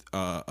expect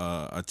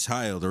a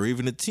child or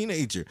even a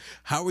teenager?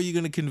 How are you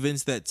going to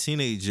convince that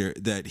teenager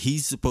that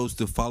he's supposed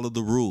to follow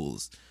the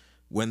rules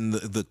when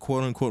the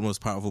quote unquote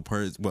most powerful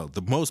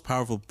the most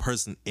powerful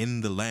person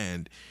in the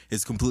land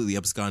is completely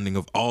absconding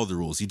of all the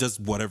rules? He does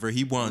whatever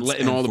he wants,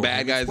 letting all the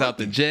bad guys out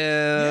the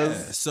jail.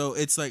 Yeah. So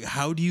it's like,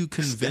 how do you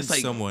convince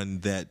someone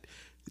that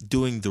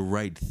doing the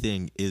right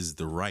thing is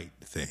the right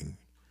thing?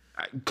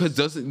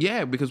 Because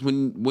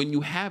when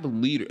you have a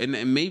leader,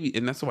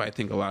 and that's why I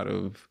think a lot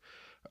of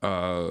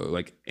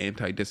like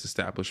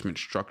anti-disestablishment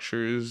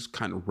structures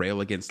kind of rail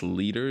against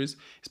leaders.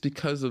 It's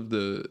because of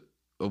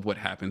what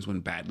happens when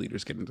bad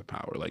leaders get into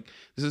power. Like,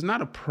 this is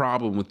not a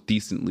problem with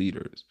decent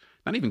leaders,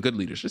 not even good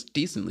leaders, just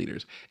decent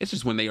leaders. It's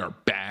just when they are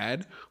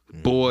bad,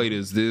 boy,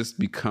 does this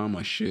become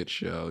a shit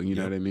show. You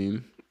know what I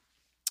mean?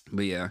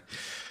 But yeah,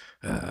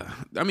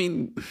 I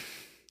mean,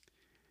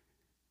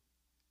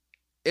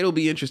 it'll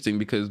be interesting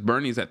because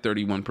Bernie's at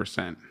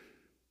 31%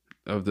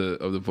 of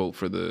the vote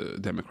for the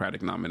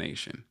Democratic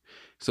nomination.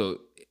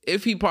 So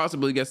if he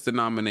possibly gets the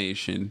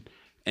nomination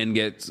and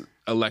gets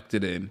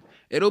elected in,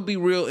 it'll be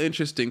real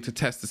interesting to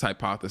test this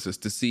hypothesis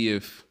to see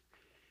if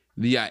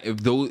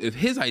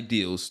his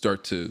ideals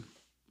start to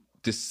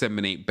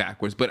disseminate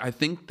backwards. But I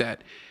think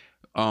that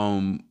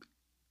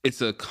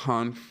it's a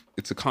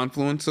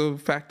confluence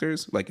of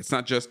factors. Like, it's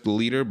not just the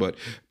leader, but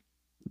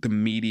the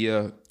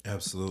media.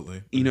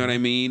 Absolutely. You know what I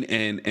mean?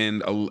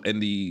 And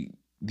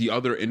the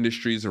other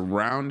industries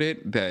around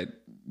it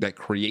that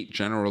create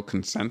general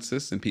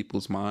consensus in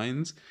people's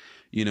minds,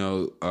 you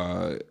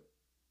know,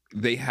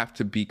 they have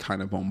to be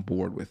kind of on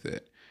board with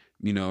it.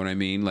 You know what I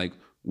mean? Like,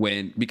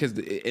 because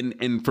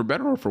for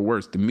better or for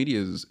worse, the media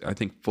is, I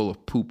think, full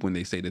of poop when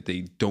they say that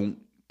they don't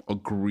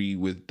agree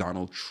with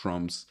Donald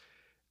Trump's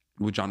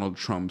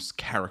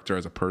character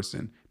as a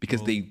person,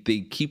 because they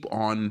keep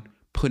on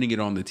putting it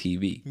on the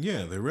TV.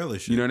 Yeah, they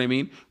relish it. You know what I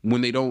mean?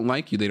 When they don't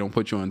like you, they don't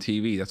put you on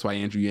TV. That's why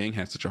Andrew Yang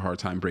had such a hard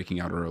time breaking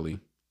out early.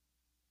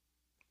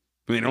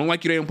 When they don't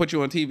like you, they don't put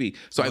you on TV.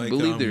 So I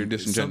believe they're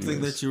disingenuous.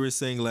 Something that you were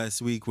saying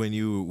last week when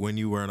you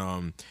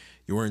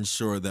weren't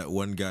sure that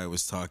one guy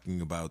was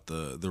talking about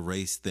the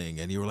race thing,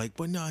 and you were like,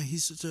 "But no,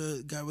 he's such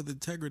a guy with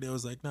integrity." I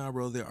was like, "Nah,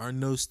 bro, there are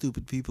no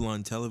stupid people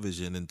on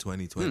television in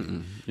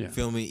 2020." Yeah.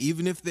 Feel me?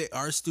 Even if they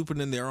are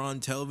stupid and they're on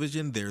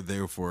television, they're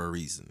there for a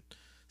reason.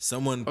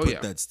 Someone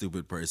put that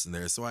stupid person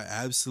there. So I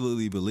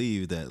absolutely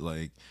believe that,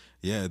 like,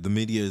 yeah, the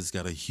media has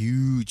got a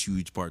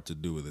huge part to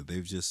do with it.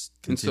 They've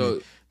just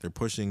continued. So they're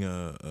pushing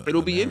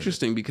it'll be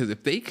interesting, because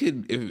if they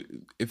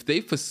could, if they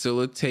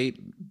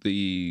facilitate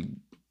the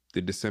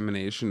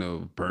dissemination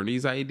of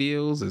Bernie's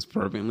ideals as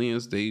fervently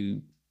as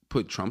they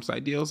put Trump's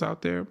ideals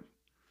out there,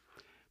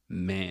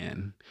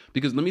 man.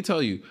 Because let me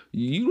tell you,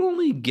 you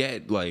only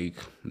get like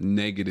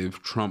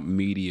negative Trump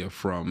media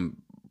from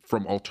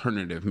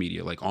alternative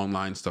media, like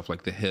online stuff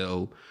like The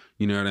Hill,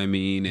 you know what I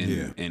mean?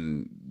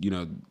 And you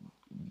know,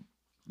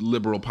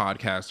 liberal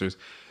podcasters.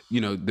 You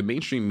know, the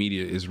mainstream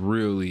media is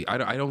really,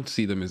 I don't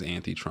see them as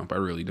anti-Trump. I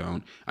really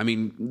don't. I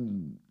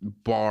mean,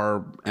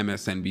 bar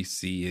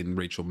MSNBC and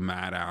Rachel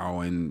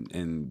Maddow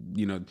and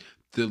you know,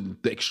 the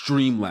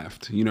extreme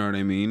left, you know what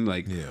I mean?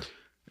 Like,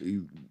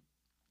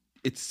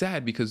 it's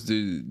sad because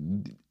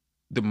the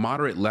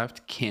moderate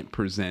left can't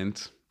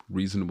present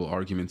reasonable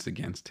arguments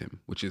against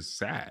him, which is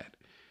sad.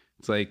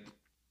 It's like,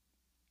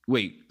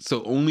 wait,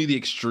 so only the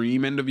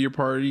extreme end of your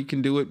party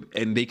can do it,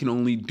 and they can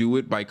only do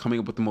it by coming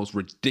up with the most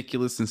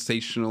ridiculous,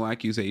 sensational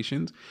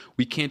accusations?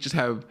 We can't just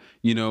have,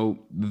 you know,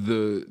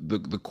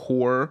 the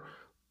core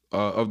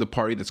of the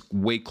party that's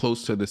way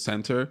close to the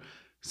center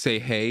say,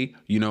 hey,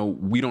 you know,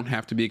 we don't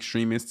have to be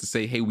extremists to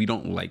say, hey, we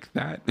don't like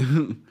that.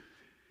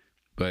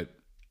 But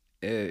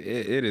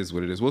it is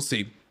what it is. We'll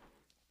see,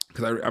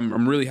 because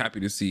I'm really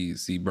happy to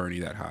see Bernie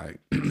that high.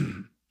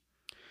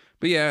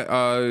 But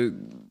yeah,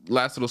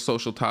 last little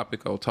social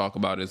topic I'll talk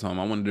about is I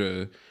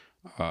wanted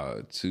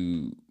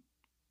to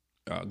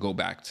go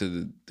back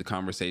to the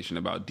conversation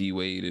about D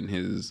Wade and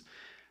his,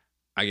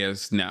 I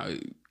guess now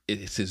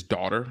it's his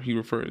daughter he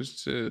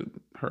refers to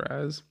her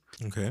as.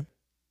 Okay.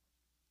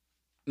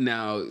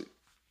 Now,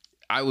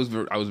 I was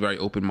very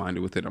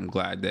open-minded with it. I'm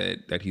glad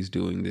that he's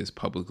doing this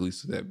publicly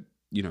so that,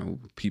 you know,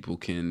 people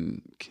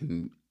can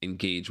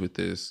engage with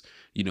this,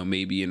 you know,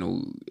 maybe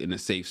in a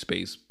safe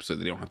space so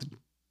that they don't have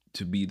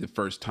to be the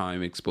first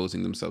time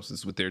exposing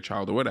themselves with their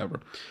child or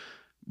whatever.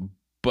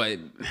 But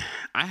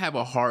I have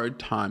a hard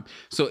time.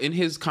 So in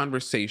his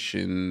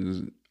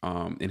conversations,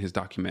 in his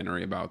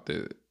documentary about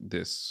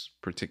this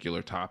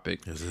particular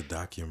topic. Is it a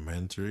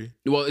documentary?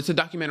 Well, it's a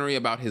documentary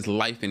about his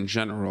life in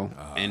general.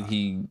 And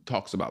he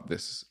talks about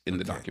this in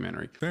the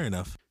documentary. Fair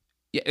enough.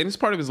 Yeah, and it's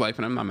part of his life,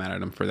 and I'm not mad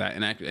at him for that.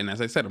 And as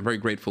I said, I'm very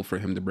grateful for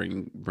him to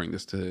bring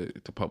this to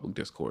public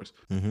discourse.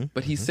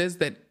 But he says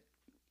that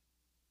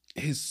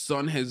his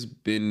son has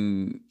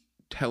been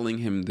telling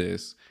him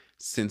this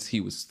since he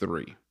was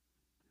 3.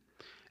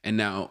 And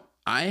now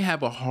I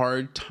have a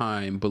hard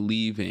time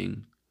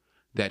believing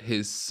that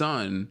his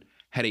son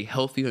had a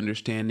healthy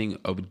understanding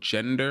of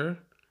gender,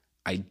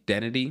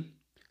 identity,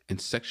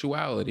 and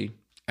sexuality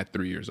at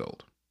 3 years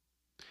old.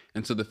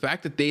 And so the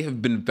fact that they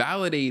have been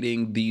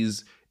validating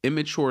these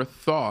immature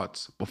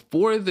thoughts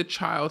before the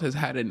child has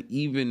had an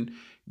even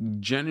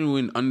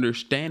genuine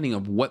understanding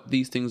of what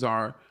these things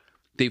are,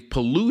 they've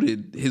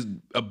polluted his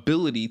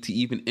ability to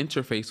even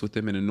interface with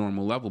them in a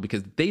normal level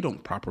because they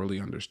don't properly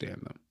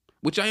understand them,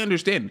 which I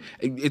understand.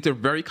 It's a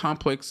very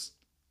complex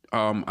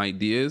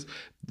ideas.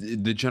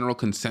 The general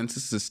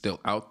consensus is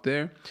still out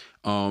there.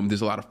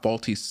 There's a lot of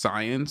faulty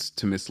science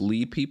to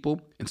mislead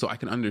people. And so I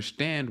can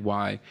understand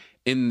why,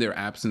 in their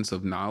absence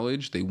of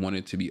knowledge, they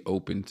wanted to be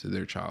open to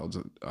their child's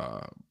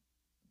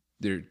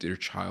their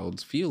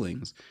child's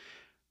feelings.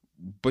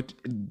 But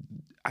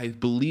I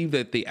believe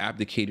that they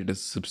abdicated a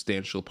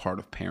substantial part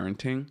of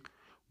parenting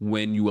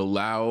when you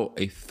allow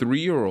a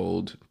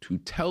 3-year-old to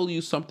tell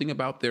you something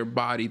about their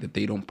body that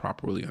they don't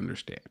properly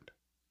understand.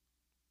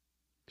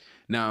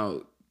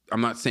 Now,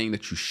 I'm not saying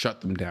that you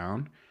shut them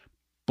down,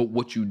 but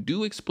what you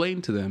do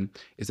explain to them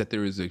is that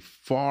there is a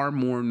far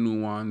more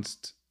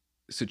nuanced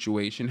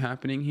situation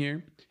happening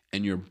here,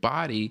 and your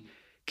body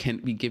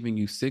can't be giving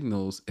you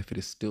signals if it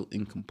is still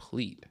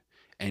incomplete.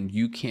 And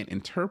you can't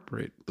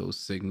interpret those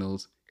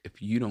signals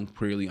if you don't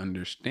clearly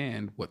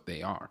understand what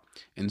they are.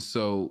 And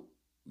so,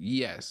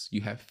 yes, you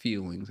have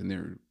feelings and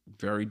they're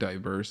very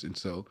diverse. And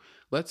so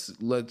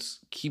let's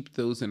keep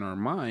those in our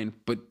mind,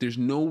 but there's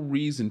no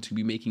reason to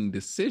be making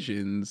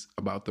decisions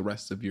about the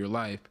rest of your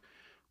life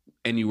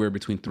anywhere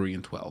between 3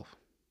 and 12.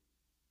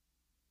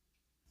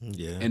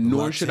 Yeah. And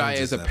nor should I,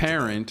 as a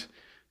parent,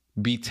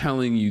 be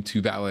telling you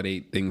to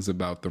validate things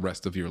about the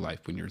rest of your life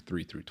when you're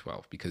 3 through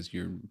 12, because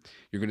you're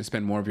going to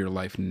spend more of your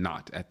life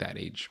not at that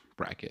age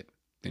bracket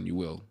than you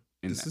will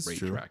in that age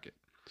bracket.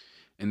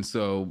 And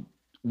so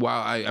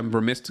while I'm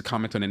remiss to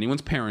comment on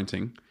anyone's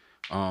parenting,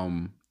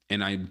 and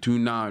I do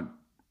not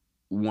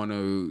want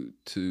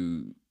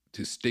to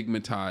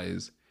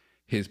stigmatize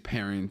his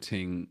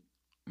parenting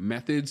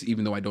methods,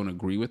 even though I don't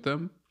agree with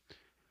them,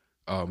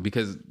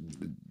 because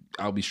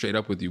I'll be straight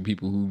up with you.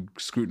 People who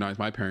scrutinize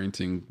my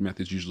parenting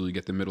methods usually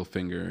get the middle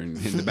finger and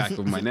hit the back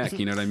of my neck.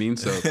 You know what I mean?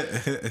 So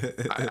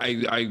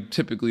I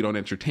typically don't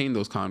entertain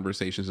those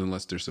conversations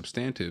unless they're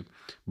substantive.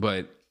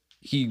 But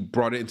he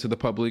brought it into the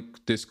public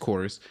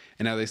discourse,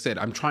 and as I said,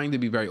 I'm trying to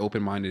be very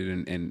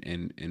open-minded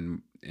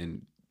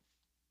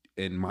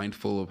and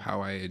mindful of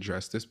how I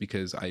address this,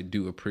 because I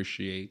do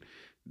appreciate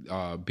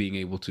being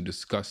able to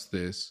discuss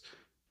this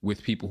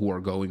with people who are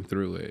going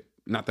through it.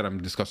 Not that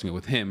I'm discussing it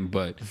with him,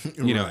 but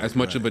you know, as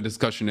much of a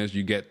discussion as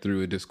you get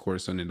through a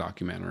discourse on a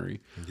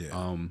documentary.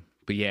 Yeah.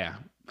 But yeah,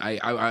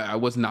 I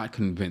was not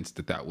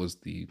convinced that was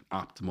the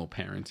optimal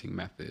parenting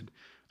method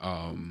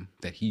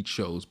that he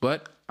chose.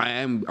 But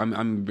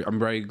I'm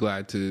very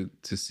glad to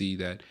see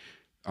that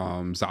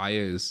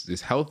Zaya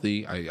is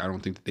healthy. I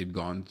don't think that they've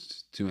gone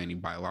to any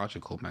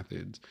biological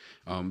methods,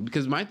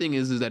 because my thing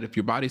is that if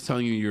your body's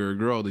telling you you're a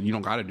girl, then you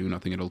don't got to do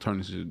nothing. It'll turn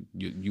into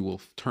you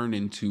will turn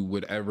into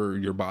whatever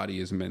your body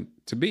is meant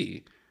to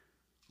be.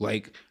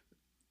 Like,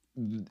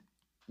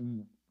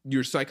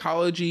 your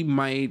psychology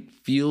might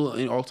feel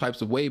in all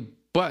types of way,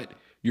 but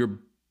your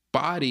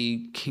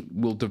body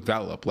will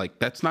develop. Like,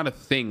 that's not a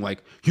thing.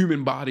 Like,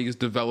 human bodies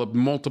develop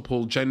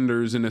multiple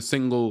genders in a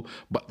single,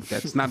 but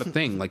that's not a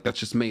thing. Like, that's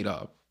just made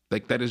up.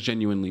 Like, that is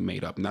genuinely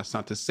made up. And that's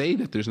not to say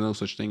that there's no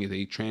such thing as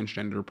a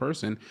transgender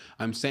person.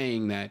 I'm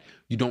saying that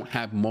you don't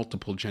have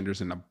multiple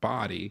genders in a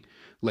body.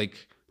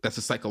 Like, that's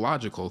a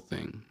psychological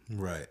thing.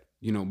 Right.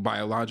 You know,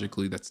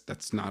 biologically,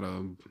 that's not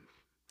a,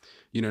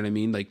 you know what I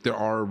mean? Like, there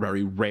are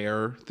very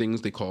rare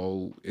things they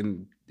call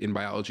in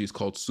biology is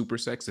called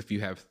supersex. If you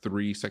have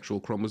 3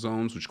 sexual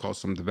chromosomes, which cause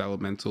some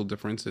developmental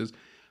differences,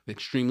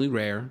 extremely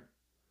rare,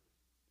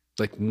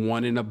 like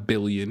 1 in a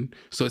billion.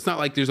 So it's not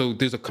like there's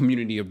a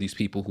community of these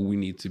people who we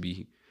need to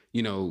be,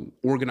 you know,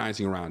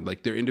 organizing around.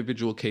 Like, they're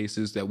individual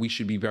cases that we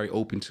should be very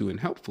open to and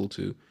helpful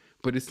to.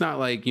 But it's not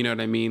like, you know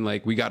what I mean?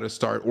 Like, we got to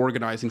start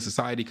organizing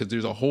society because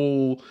there's a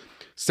whole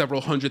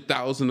several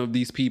 100,000 of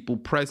these people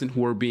present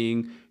who are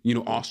being, you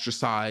know,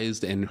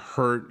 ostracized and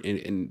hurt,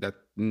 and that,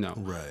 no.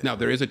 Right. Now,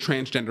 there is a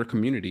transgender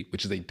community,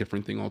 which is a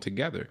different thing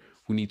altogether,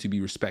 who need to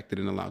be respected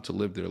and allowed to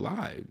live their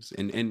lives,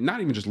 and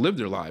not even just live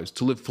their lives,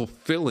 to live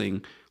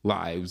fulfilling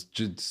lives,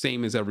 just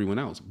same as everyone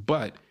else.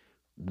 But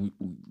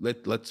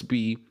let's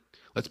be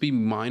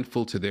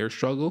mindful to their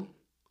struggle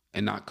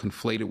and not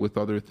conflate it with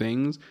other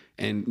things.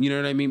 And you know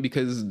what I mean?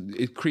 Because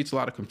it creates a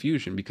lot of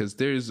confusion, because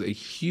there's a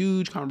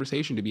huge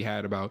conversation to be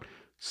had about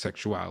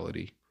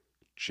sexuality,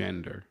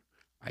 gender,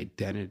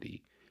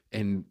 identity,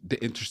 and the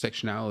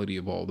intersectionality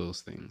of all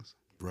those things.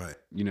 Right.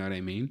 You know what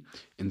I mean?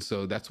 And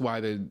so that's why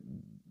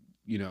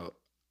you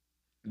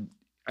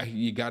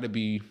got to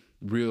be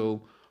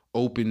real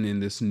open in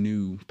this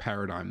new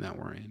paradigm that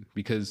we're in,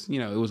 because, you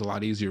know, it was a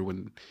lot easier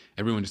when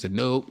everyone just said,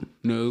 nope,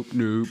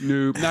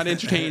 not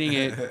entertaining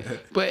it.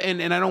 But,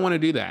 and I don't want to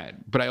do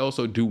that, but I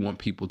also do want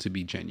people to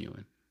be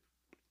genuine.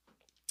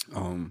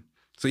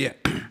 So yeah,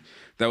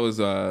 that was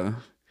a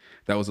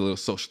little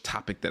social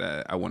topic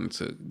that I wanted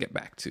to get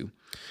back to.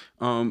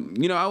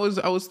 You know, I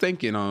was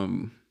thinking,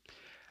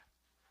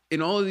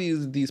 in all of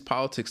these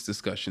politics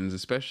discussions,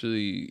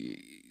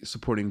 especially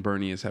supporting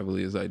Bernie as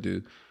heavily as I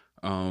do,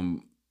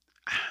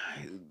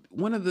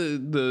 one of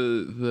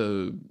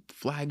the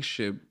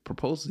flagship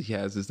proposals he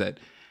has is that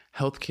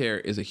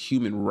healthcare is a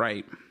human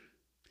right.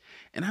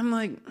 And I'm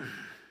like,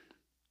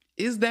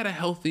 is that a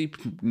healthy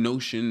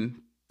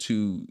notion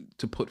to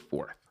put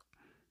forth?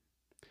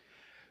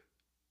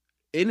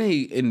 In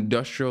a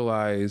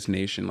industrialized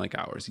nation like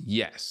ours,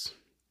 yes,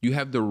 you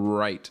have the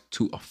right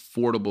to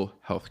affordable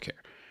healthcare.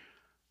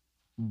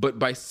 But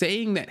by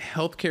saying that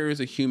healthcare is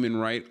a human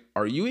right,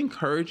 are you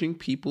encouraging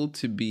people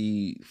to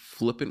be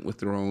flippant with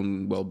their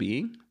own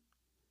well-being?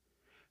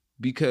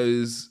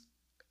 Because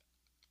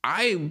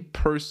I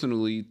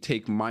personally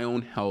take my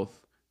own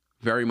health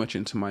very much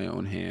into my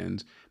own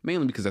hands,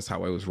 mainly because that's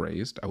how I was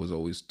raised. I was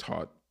always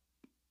taught,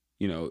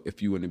 you know,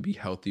 if you want to be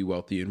healthy,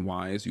 wealthy, and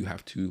wise, you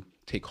have to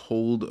take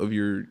hold of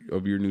your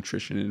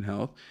nutrition and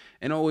health,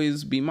 and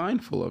always be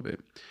mindful of it.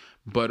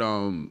 But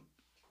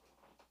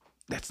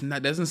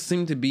doesn't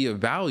seem to be a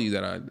value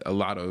that a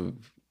lot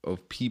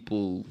of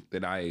people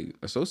that I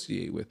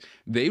associate with.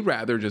 They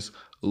rather just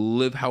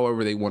live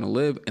however they want to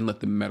live and let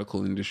the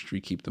medical industry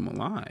keep them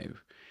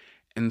alive.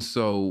 And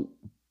so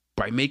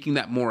by making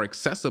that more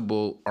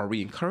accessible, are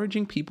we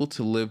encouraging people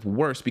to live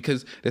worse?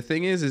 Because the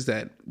thing is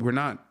that we're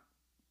not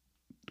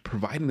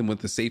providing them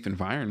with a safe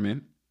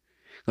environment.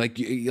 Like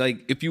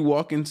if you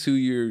walk into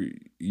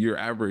your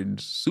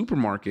average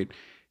supermarket,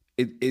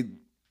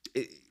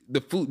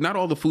 the food, not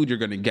all the food you're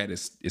going to get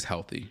is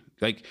healthy.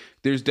 Like,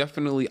 there's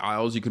definitely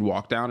aisles you could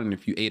walk down, and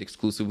if you ate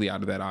exclusively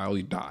out of that aisle,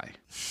 you die.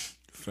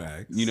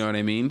 Facts. You know what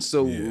I mean?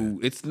 So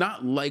It's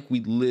not like we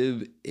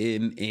live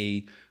in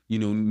a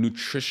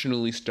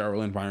nutritionally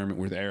sterile environment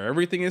where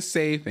everything is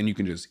safe and you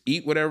can just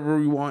eat whatever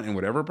you want in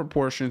whatever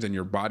proportions and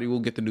your body will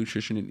get the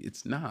nutrition.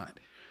 It's not.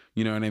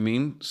 You know what I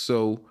mean?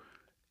 So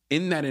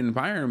in that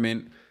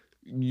environment,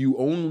 you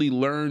only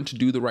learn to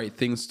do the right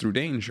things through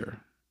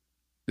danger.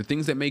 The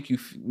things that make you,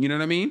 you know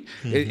what I mean?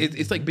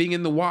 It's like being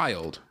in the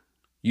wild.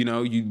 You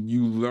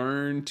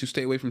learn to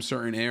stay away from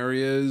certain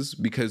areas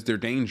because they're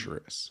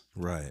dangerous.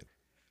 Right.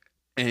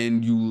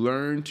 And you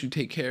learn to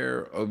take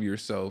care of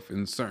yourself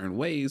in certain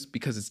ways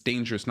because it's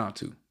dangerous not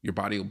to. Your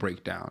body will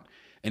break down.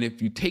 And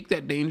if you take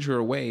that danger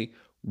away,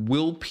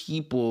 will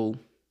people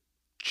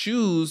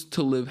choose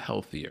to live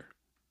healthier?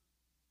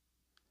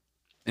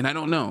 And I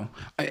don't know.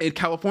 In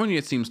California,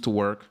 it seems to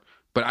work,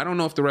 but I don't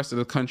know if the rest of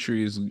the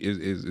country is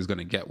going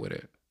to get with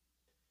it.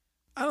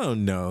 I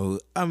don't know.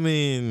 I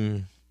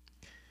mean,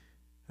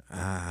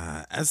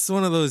 it's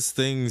one of those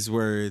things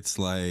where it's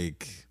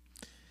like,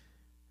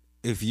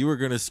 if you were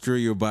going to screw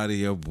your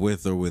body up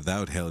with or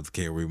without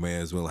healthcare, we may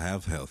as well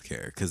have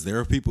healthcare. Because there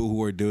are people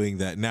who are doing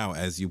that now,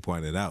 as you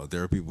pointed out.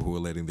 There are people who are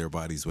letting their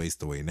bodies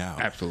waste away now.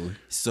 Absolutely.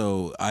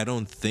 So I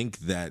don't think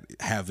that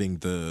having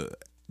the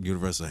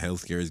universal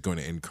healthcare is going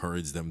to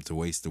encourage them to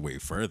waste away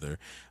further,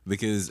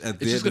 because at the end of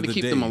the day, it's just going to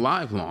keep them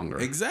alive longer.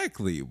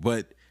 Exactly,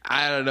 but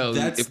I don't know.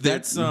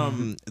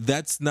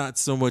 That's not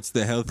so much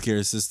the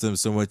healthcare system,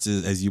 so much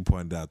as you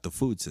pointed out, the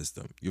food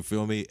system. You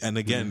feel me? And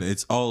again,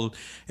 it's all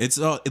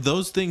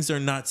those things are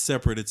not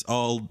separate. It's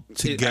all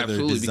together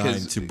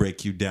designed to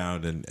break you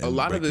down. And a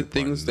lot of the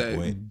things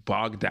that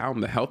bog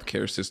down the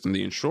healthcare system,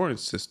 the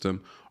insurance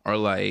system, are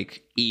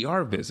like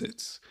ER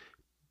visits.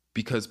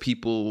 Because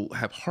people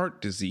have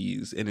heart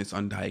disease and it's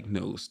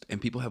undiagnosed,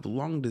 and people have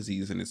lung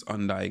disease and it's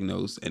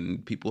undiagnosed,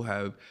 and people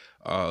have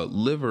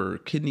liver,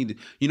 kidney,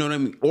 you know what I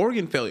mean,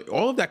 organ failure.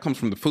 All of that comes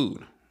from the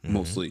food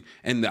mostly,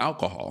 and the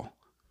alcohol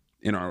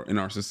in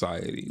our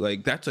society.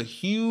 Like, that's a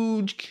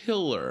huge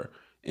killer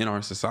in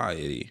our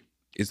society,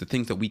 is the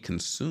things that we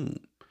consume.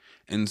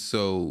 And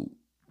so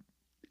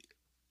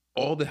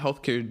all the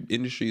healthcare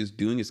industry is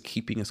doing is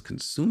keeping us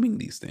consuming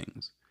these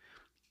things.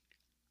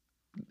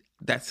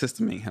 That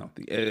system ain't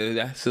healthy.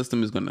 That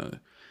system is going to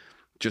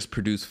just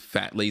produce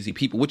fat, lazy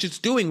people, which it's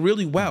doing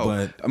really well.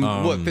 But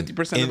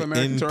 50% of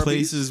Americans are obese? In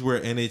places where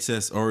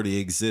NHS already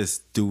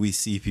exists, do we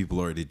see people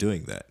already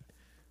doing that?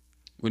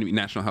 What do you mean,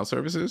 National Health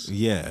Services?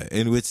 Yeah,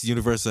 in which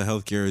universal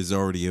healthcare is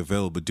already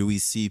available. Do we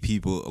see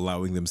people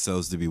allowing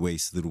themselves to be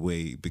wasted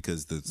away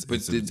because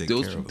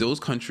those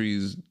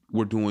countries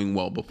were doing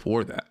well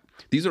before that?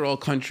 These are all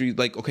countries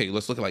like, okay,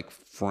 let's look at like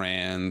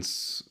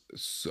France,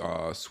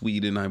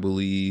 Sweden, I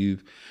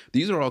believe.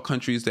 These are all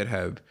countries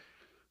that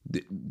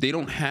they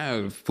don't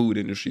have food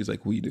industries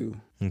like we do.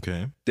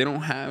 Okay. They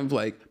don't have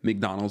like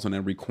McDonald's on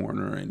every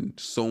corner and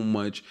so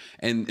much,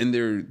 and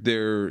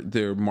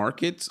their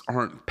markets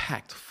aren't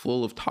packed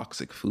full of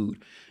toxic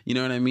food. You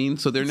know what I mean?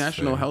 So their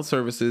national health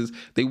services,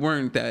 they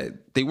weren't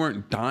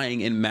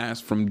dying en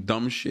masse from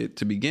dumb shit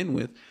to begin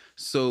with.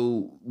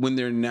 So when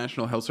their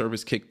national health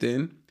service kicked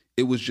in,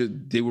 it was just,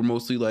 they were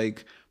mostly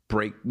like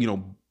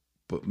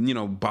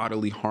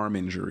bodily harm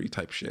injury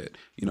type shit,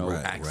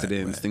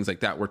 accidents, things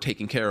like that were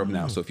taken care of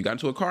now. So if you got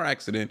into a car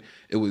accident,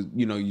 it was,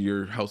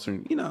 your health,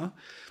 in the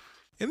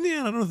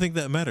end, I don't think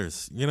that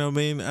matters. You know what I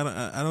mean?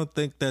 I don't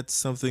think that's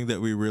something that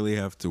we really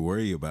have to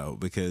worry about,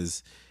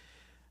 because,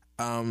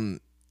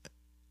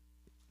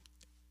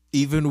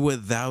 even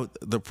without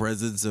the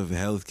presence of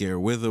healthcare,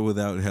 with or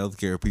without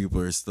healthcare, people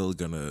are still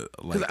gonna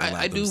like.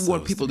 I do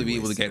want people to be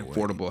able to get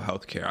affordable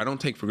healthcare. I don't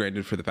take for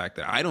granted for the fact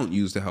that I don't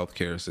use the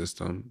healthcare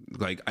system.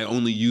 Like, I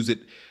only use it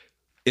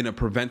in a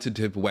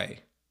preventative way.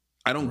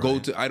 I don't go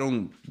to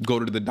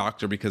the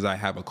doctor because I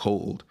have a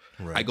cold.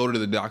 Right. I go to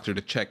the doctor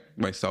to check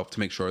myself to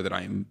make sure that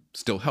I am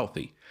still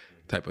healthy,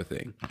 type of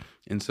thing.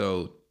 And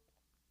so,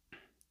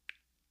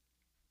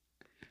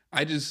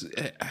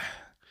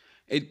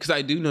 because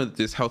I do know that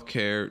this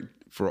healthcare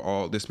for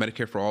all, this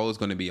Medicare for all, is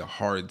going to be a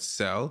hard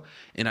sell,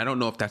 and I don't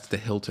know if that's the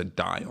hill to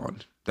die on.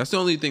 That's the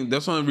only thing.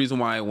 That's the only reason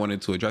why I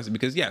wanted to address it.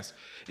 Because yes,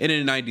 in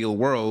an ideal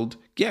world,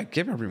 give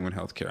everyone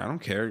healthcare. I don't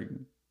care.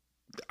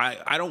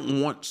 I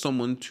don't want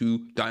someone to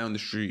die on the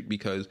street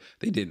because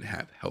they didn't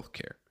have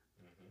healthcare.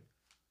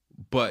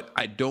 But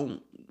I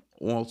don't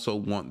also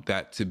want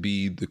that to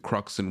be the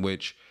crux in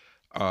which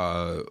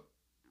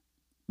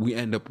we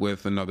end up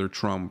with another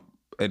Trump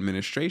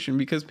administration,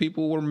 because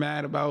people were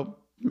mad about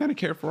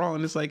Medicare for all,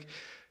 and it's like,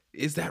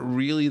 is that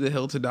really the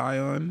hill to die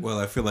on? Well,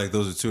 I feel like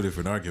those are two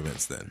different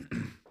arguments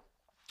then.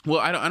 Well,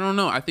 I don't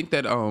know. I think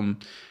that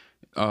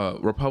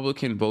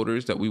Republican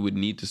voters that we would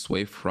need to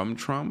sway from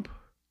Trump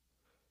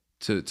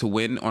to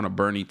win on a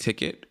Bernie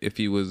ticket if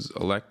he was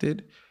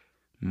elected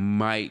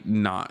might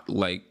not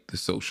like the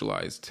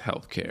socialized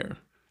healthcare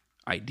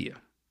idea.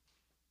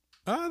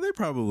 They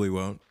probably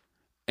won't.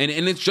 And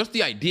it's just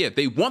the idea.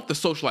 They want the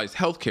socialized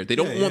healthcare. They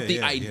don't want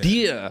the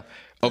idea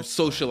of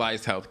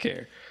socialized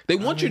healthcare. They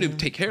want you to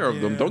take care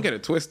of them. Don't get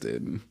it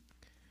twisted.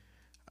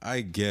 I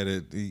get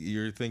it.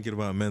 You're thinking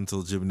about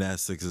mental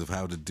gymnastics of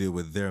how to deal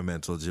with their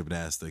mental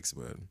gymnastics,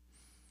 but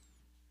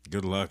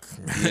Good luck.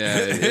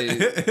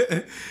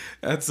 Yeah,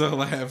 that's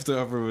all I have to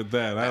offer with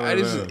that. I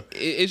don't know.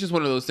 It's just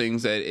one of those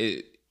things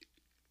that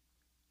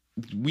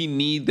we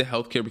need the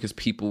healthcare because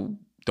people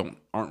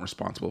aren't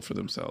responsible for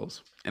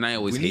themselves, and I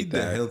always hate that.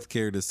 We need the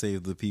healthcare to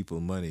save the people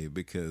money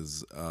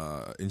because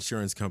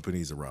insurance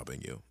companies are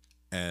robbing you,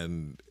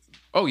 and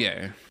oh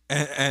yeah,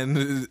 and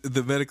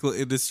the medical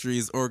industry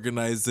is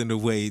organized in a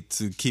way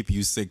to keep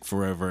you sick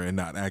forever and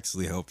not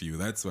actually help you.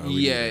 That's why.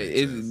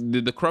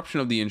 The corruption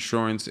of the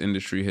insurance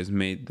industry has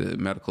made the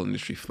medical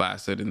industry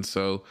flaccid, and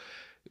so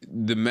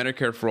the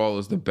Medicare for all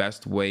is the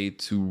best way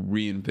to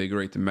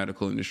reinvigorate the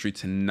medical industry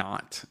to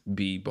not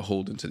be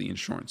beholden to the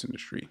insurance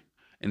industry.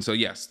 And so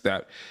yes,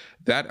 that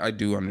I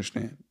do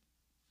understand.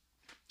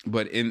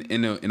 But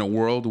in a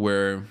world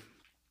where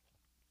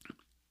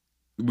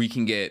we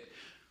can get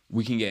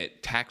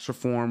tax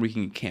reform, we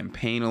can get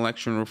campaign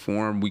election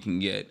reform, we can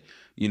get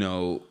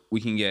a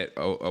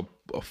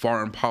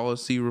foreign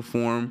policy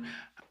reform.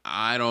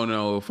 I don't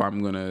know if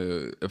I'm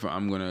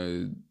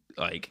gonna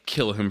like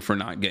kill him for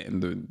not getting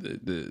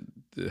the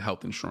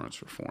health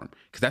insurance reform,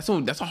 because that's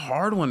a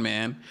hard one,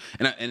 man.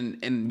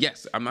 And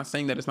yes, I'm not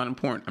saying that it's not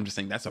important. I'm just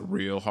saying that's a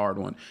real hard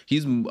one.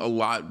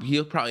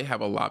 He'll probably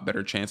have a lot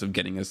better chance of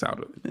getting us out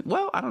of it.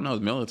 Well, I don't know.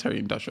 The military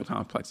industrial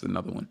complex is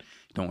another one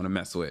you don't want to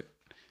mess with.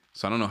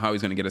 So I don't know how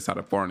he's going to get us out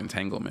of foreign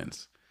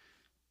entanglements.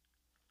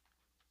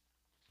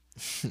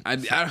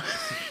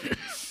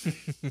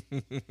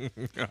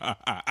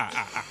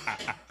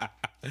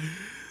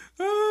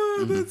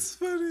 Oh, that's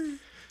funny.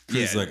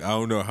 He's like, I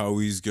don't know how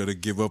he's gonna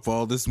give up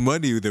all this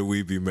money that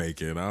we be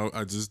making.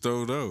 I just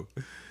don't know.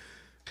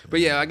 But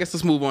yeah, I guess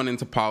let's move on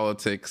into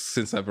politics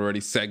since I've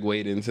already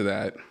segued into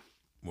that.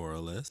 More or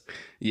less.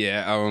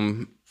 Yeah.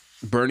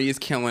 Bernie is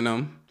killing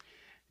him.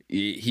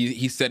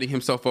 He's setting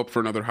himself up for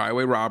another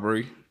highway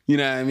robbery. You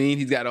know what I mean?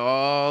 He's got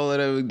all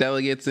of the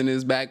delegates in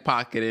his back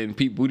pocket, and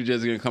Pete Buttigieg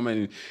is gonna come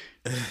in.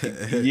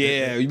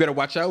 Yeah, you better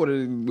watch out with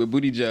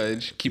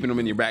Buttigieg, keeping them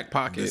in your back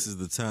pocket. This is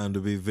the time to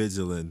be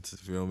vigilant. You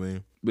feel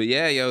me? But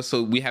yeah,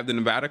 so we have the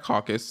Nevada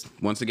caucus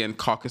once again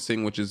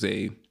caucusing, which is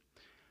a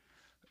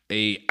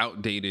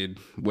outdated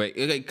way,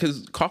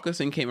 because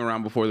caucusing came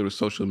around before there was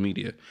social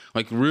media.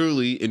 Like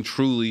really and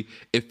truly,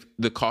 if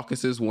the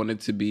caucuses wanted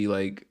to be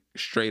like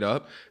straight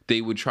up,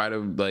 they would try to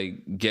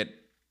like get,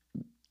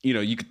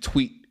 you could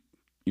tweet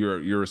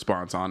your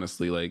response,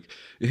 honestly. Like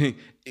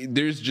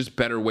there's just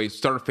better ways.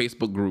 Start a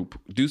Facebook group,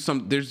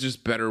 there's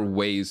just better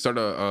ways. Start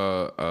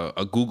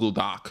a Google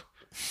Doc,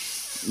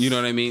 you know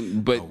what I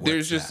mean? But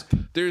there's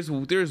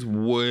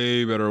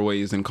way better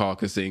ways than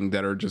caucusing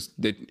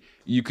that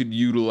you could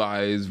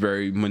utilize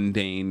very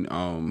mundane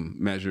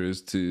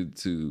measures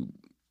to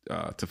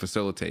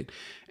facilitate.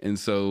 And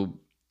so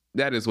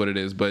that is what it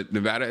is. But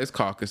Nevada is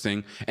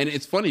caucusing, and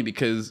it's funny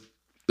because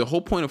the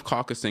whole point of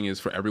caucusing is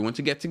for everyone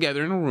to get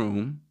together in a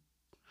room,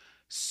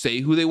 say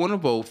who they want to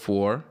vote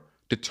for,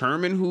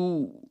 determine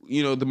who,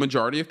 the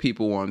majority of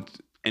people want.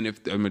 And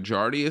if the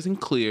majority isn't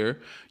clear,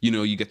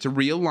 you get to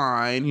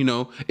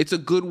realign. It's a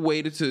good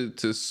way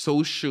to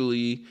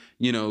socially,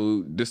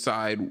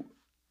 decide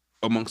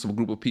amongst a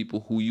group of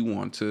people who you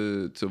want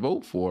to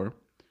vote for.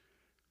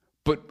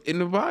 But in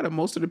Nevada,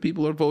 most of the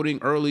people are voting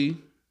early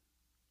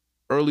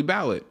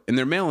ballot, and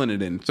they're mailing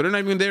it in. So they're not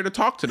even there to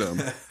talk to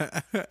them.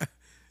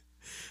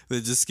 They're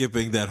just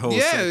skipping that whole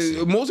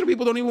section. Most of the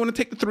people don't even want to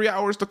take the 3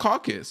 hours to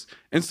caucus.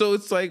 And so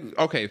it's like,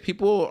 okay,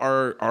 people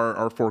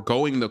are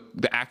foregoing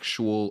the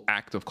actual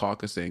act of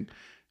caucusing.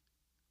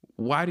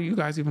 Why do you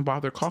guys even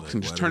bother caucusing?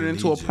 Just turn it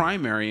into a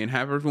primary and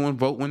have everyone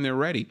vote when they're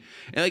ready.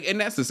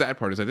 And that's the sad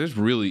part, is that it's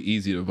really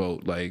easy to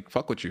vote. Like,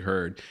 fuck what you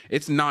heard.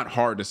 It's not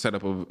hard to set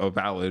up a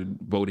valid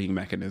voting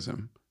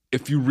mechanism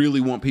if you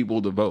really want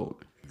people to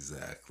vote.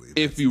 Exactly.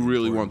 If you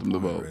really want them to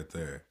vote. Right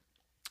there.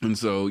 And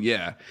so,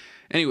 yeah.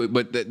 Anyway,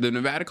 but the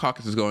Nevada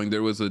caucus is going.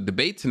 There was a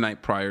debate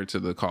tonight prior to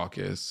the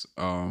caucus.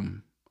 I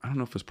don't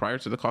know if it was prior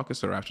to the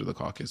caucus or after the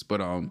caucus, but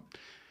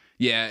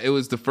yeah, it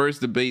was the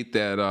first debate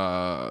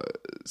that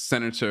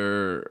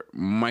Senator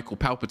Michael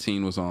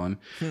Palpatine was on.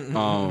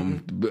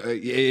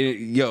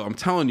 I'm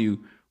telling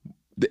you,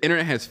 the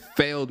internet has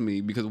failed me,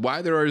 because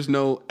why there is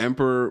no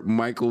Emperor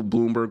Michael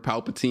Bloomberg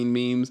Palpatine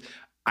memes,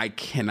 I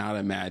cannot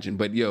imagine.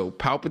 But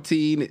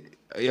Palpatine.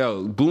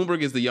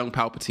 Bloomberg is the young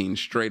Palpatine,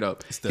 straight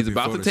up. He's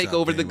about to take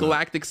over the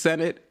Galactic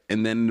Senate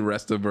and then the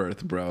rest of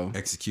Earth, bro.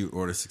 Execute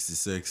Order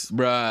 66.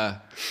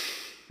 Bruh.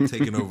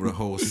 Taking over the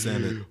whole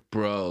Senate.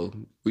 Bro,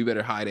 we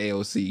better hide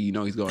AOC.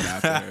 He's going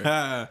after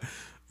her.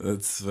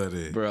 That's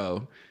funny.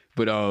 Bro.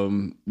 But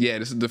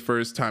this is the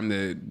first time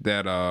that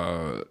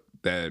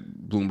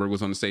Bloomberg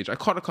was on the stage. I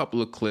caught a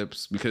couple of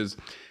clips because,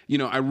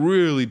 I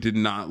really did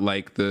not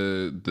like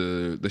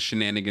the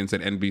shenanigans that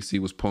NBC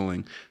was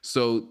pulling.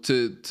 So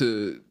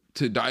to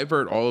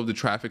divert all of the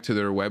traffic to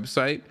their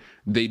website,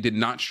 they did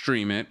not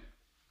stream it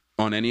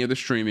on any of the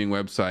streaming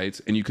websites,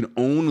 and you can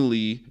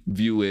only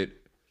view it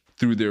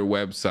through their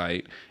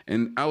website.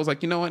 And I was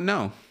like, you know what?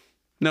 Nope,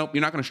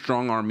 you're not going to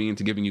strong arm me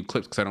into giving you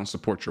clips because I don't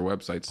support your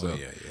website. So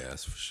yeah,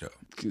 that's for sure.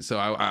 So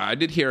I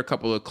did hear a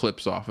couple of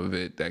clips off of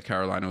it that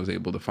Carolina was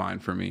able to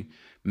find for me.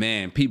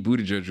 Man, Pete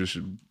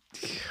Buttigieg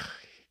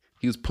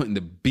he was putting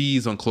the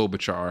bees on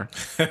Klobuchar.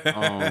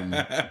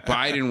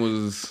 Biden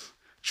was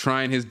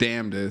trying his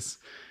damnedest.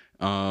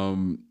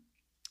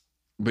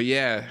 But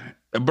yeah,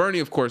 Bernie,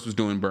 of course, was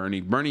doing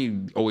Bernie.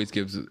 Bernie always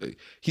gives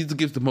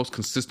the most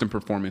consistent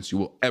performance you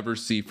will ever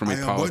see from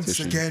a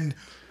politician. Once again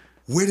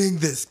winning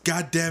this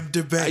goddamn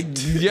debate.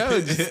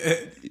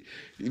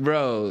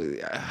 Bro,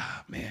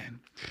 man.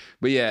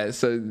 But yeah,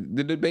 so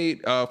the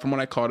debate, from what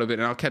I caught of it,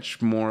 and I'll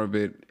catch more of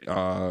it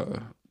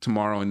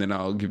tomorrow, and then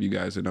I'll give you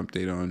guys an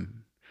update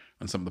on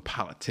some of the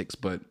politics.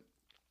 But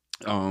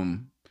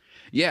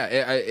yeah,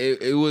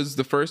 it was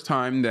the first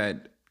time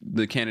that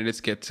the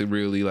candidates get to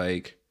really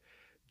like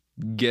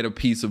get a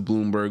piece of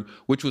Bloomberg,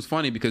 which was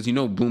funny because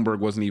Bloomberg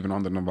wasn't even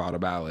on the Nevada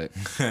ballot.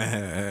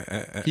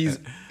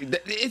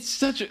 It's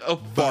such a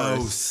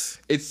farce.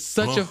 It's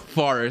such a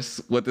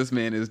farce what this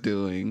man is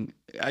doing.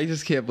 I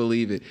just can't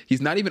believe it.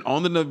 He's not even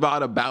on the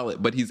Nevada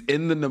ballot, but he's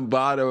in the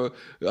Nevada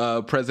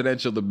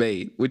presidential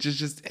debate, which is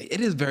just, it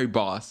is very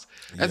boss.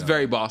 That's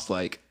very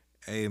boss-like.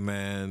 Hey,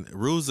 man,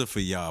 rules are for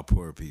y'all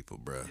poor people,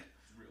 bro.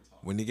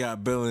 When you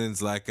got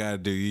billions like I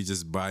do, you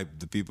just buy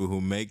the people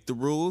who make the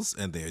rules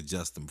and they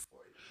adjust them for you.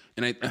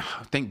 And I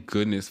thank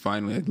goodness,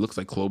 finally, it looks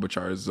like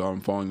Klobuchar is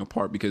falling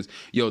apart because,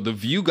 The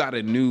View got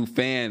a new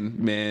fan,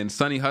 man.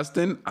 Sunny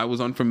Huston, I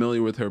was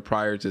unfamiliar with her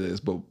prior to this,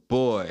 but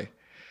boy,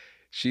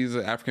 she's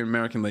an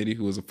African-American lady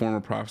who was a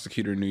former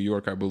prosecutor in New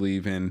York, I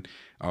believe, and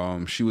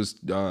she was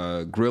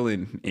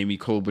grilling Amy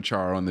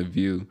Klobuchar on The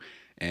View,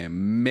 and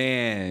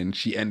man,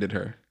 she ended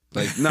her.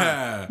 Like,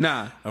 nah.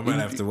 I'm gonna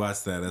have to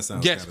watch that. That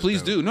sounds yes,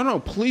 please dope. do. No,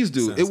 please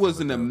do. Sounds it was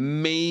an dope.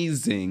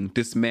 amazing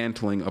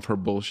dismantling of her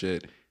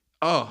bullshit.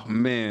 Oh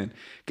man,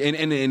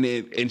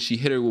 and she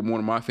hit her with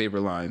one of my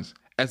favorite lines.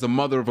 As a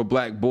mother of a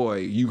black boy,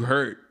 you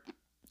hurt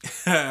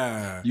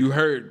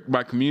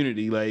my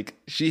community. Like,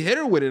 she hit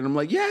her with it, and I'm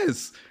like,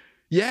 yes.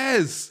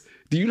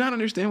 Do you not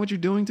understand what you're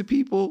doing to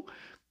people?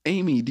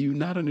 Amy, do you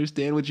not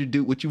understand what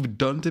you've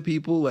done to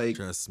people? Like,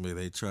 trust me,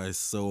 they try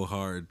so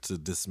hard to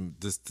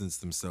distance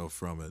themselves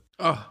from it.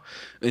 Oh,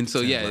 and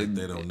so like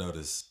they don't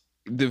notice.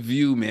 The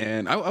View,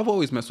 man. I've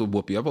always messed with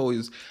Whoopi.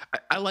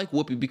 I like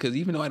Whoopi because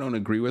even though I don't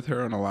agree with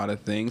her on a lot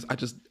of things, I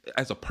just,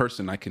 as a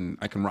person, I can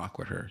rock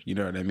with her. You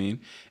know what I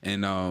mean?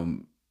 And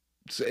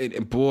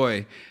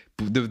boy,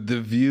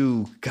 the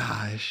View,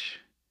 gosh.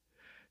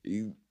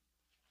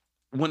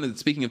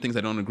 Speaking of things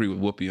I don't agree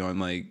with Whoopi on,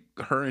 like,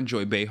 her and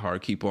Joy Behar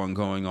keep on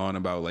going on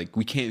about, like,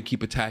 we can't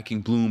keep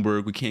attacking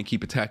Bloomberg, we can't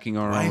keep attacking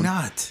our own. Why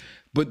not?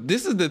 But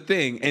this is the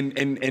thing,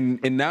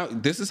 and now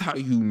this is how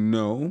you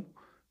know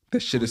that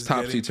shit is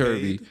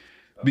topsy-turvy,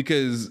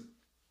 because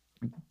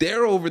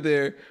they're over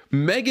there.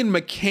 Meghan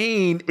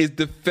McCain is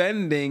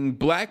defending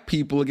black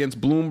people against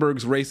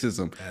Bloomberg's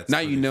racism. Now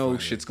you know funny.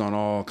 Shit's gone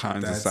all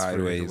kinds of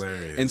sideways.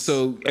 And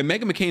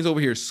Meghan McCain's over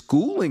here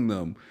schooling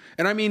them.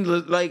 And I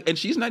mean, like, and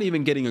she's not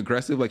even getting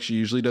aggressive like she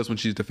usually does when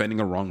she's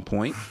defending a wrong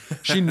point.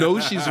 She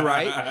knows she's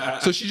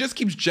right. So she just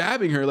keeps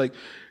jabbing her. Like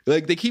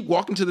they keep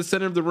walking to the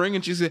center of the ring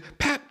and she said,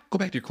 Pat, go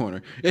back to your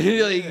corner.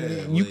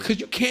 And because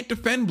you can't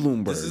defend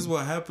Bloomberg. This is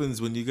what happens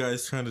when you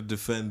guys trying to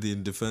defend the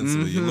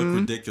indefensible. You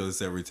look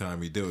ridiculous every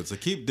time you do it. So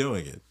keep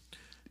doing it.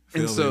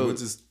 We'll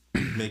just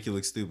make you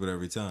look stupid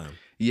every time.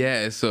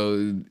 Yeah. So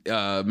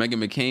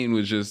Meghan McCain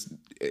was just,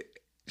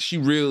 she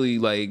really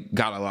like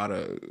got a lot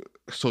of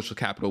social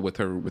capital with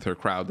her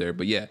crowd there.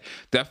 But yeah,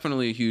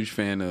 definitely a huge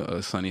fan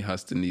of Sunny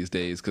Huston these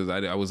days, because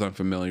I was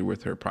unfamiliar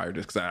with her prior to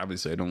this, because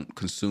obviously I don't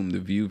consume The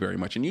View very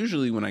much, and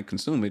usually when I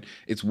consume it,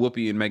 it's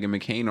Whoopi and Meghan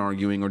McCain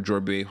arguing or Joy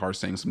Behar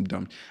saying some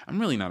dumb.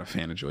 I'm really not a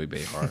fan of Joy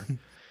Behar.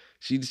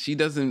 she's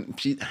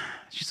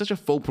such a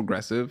faux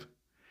progressive.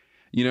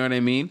 You know what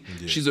I mean?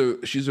 Yeah.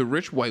 She's a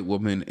rich white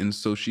woman, and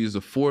so she's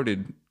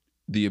afforded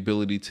the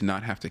ability to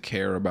not have to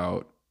care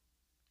about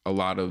a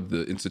lot of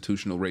the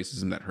institutional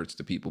racism that hurts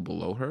the people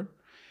below her.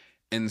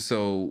 And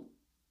so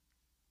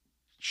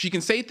she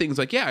can say things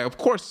like, yeah, of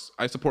course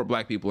I support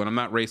black people and I'm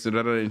not racist.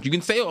 And you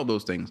can say all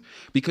those things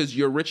because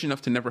you're rich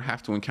enough to never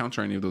have to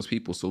encounter any of those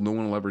people. So no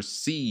one will ever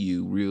see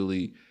you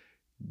really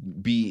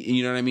be,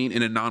 you know what I mean,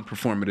 in a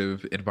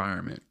non-performative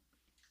environment.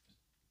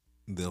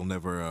 They'll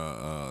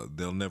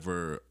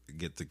never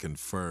get to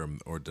confirm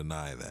or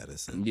deny that,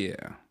 essentially.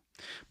 Yeah.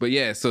 But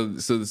yeah, so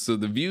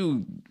The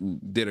View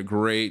did a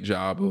great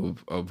job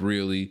of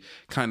really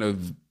kind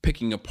of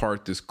picking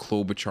apart this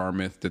Klobuchar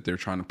myth that they're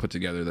trying to put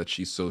together, that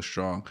she's so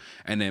strong.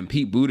 And then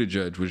Pete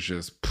Buttigieg was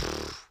just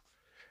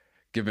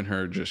giving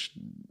her just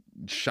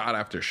shot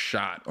after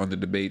shot on the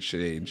debate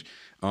stage.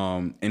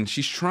 And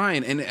she's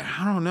trying, and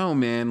I don't know,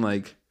 man,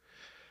 like,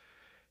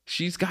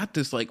 she's got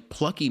this like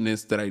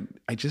pluckiness that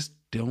I just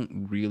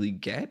don't really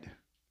get.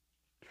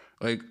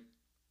 Like,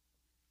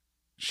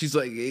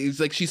 it's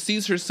like she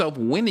sees herself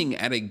winning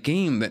at a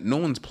game that no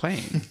one's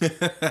playing.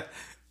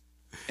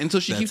 And so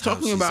she keeps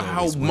talking about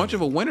how much of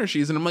a winner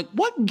she is. And I'm like,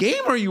 what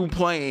game are you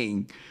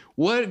playing?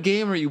 What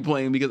game are you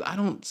playing? Because I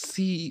don't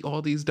see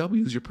all these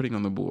W's you're putting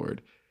on the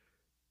board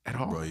at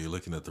all. Bro, you're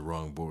looking at the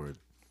wrong board.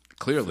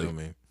 Clearly. Feel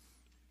me?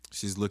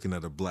 She's looking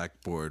at a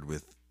blackboard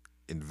with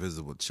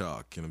invisible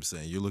chalk. You know what I'm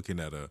saying? You're looking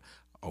at a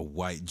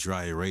white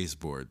dry erase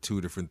board.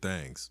 Two different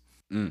things.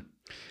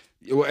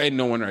 Well, and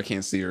no wonder I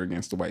can't see her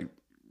against the white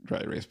dry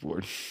erase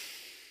board.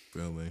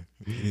 Feel me?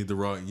 You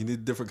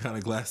need different kind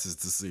of glasses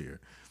to see her.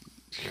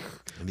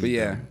 But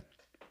yeah,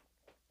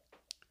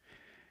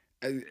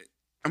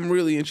 I'm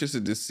really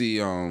interested to see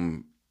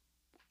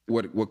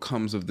what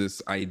comes of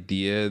this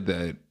idea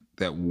that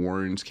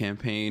Warren's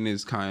campaign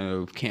is kind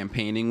of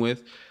campaigning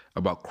with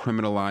about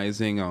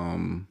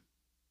criminalizing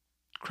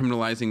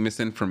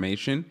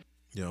misinformation.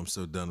 Yeah, I'm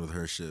so done with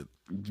her shit.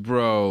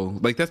 Bro,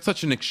 like that's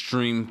such an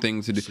extreme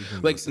thing to do.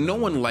 Like no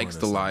one likes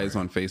the lies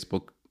on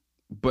Facebook,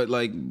 but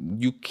like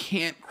you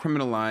can't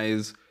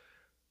criminalize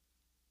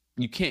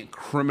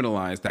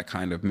that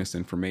kind of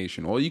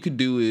misinformation. All you could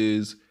do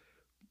is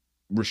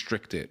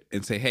restrict it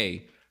and say,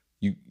 hey,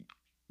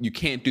 you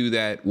can't do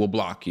that, we'll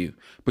block you.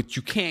 But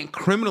you can't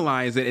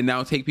criminalize it and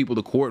now take people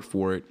to court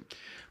for it,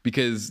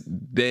 because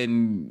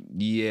then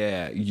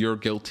yeah, you're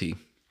guilty.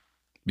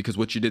 Because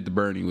what you did to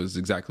Bernie was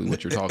exactly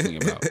what you're talking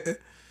about.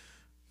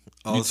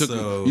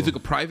 Also, you took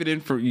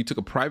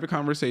a private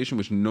conversation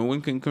which no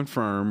one can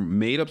confirm,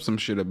 made up some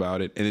shit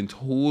about it, and then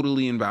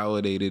totally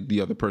invalidated the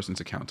other person's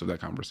account of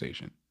that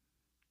conversation.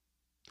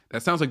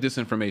 That sounds like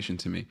disinformation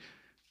to me.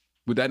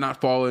 Would that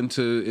not fall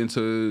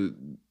into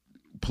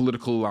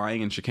political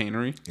lying and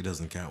chicanery? It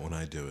doesn't count when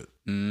I do it.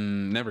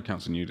 Never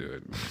counts when you do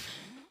it.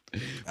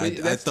 I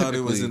thought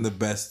it was in the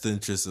best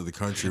interest of the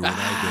country when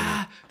I did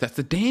it. That's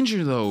the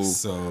danger, though.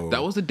 So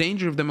that was the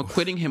danger of them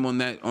acquitting him on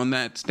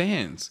that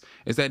stance.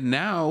 Is that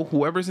now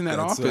whoever's in that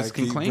office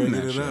can claim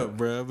that shit, up,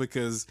 bro?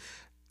 Because,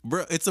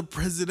 bro, it's a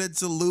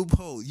presidential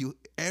loophole.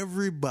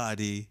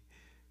 Everybody,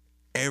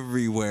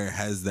 everywhere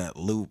has that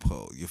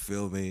loophole. You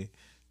feel me?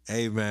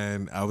 Hey,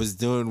 man, I was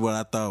doing what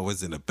I thought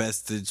was in the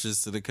best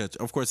interest of the country.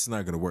 Of course, it's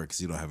not going to work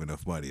because you don't have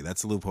enough money.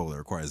 That's a loophole that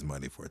requires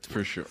money for it to work.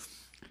 For sure.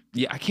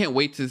 Yeah, I can't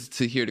wait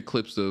to hear the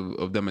clips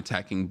of them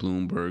attacking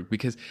Bloomberg,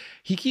 because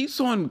he keeps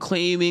on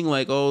claiming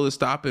like, oh, the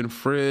stop and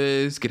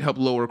frisk could help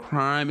lower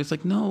crime. It's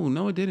like,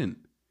 no, it didn't.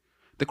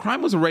 The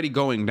crime was already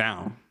going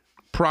down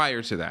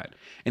prior to that.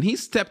 And he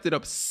stepped it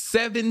up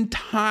 7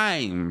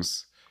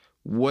 times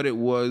what it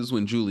was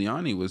when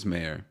Giuliani was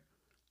mayor,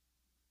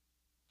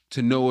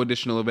 to no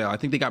additional avail. I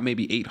think they got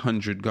maybe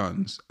 800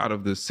 guns out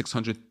of the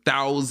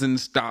 600,000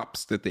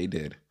 stops that they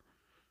did.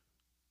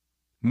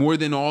 More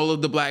than all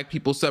of the black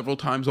people several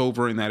times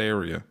over in that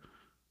area.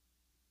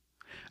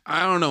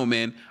 I don't know,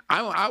 man.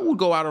 I would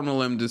go out on a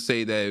limb to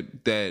say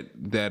that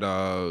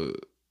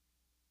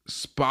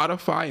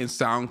Spotify and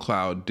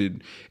SoundCloud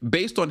did,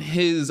 based on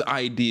his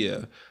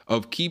idea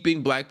of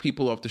keeping black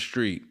people off the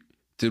street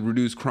to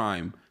reduce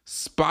crime,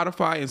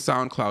 Spotify and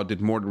SoundCloud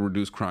did more to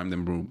reduce crime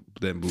than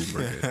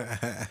Bloomberg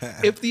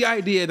did. If the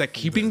idea that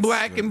keeping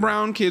black and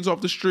brown kids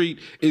off the street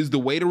is the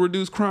way to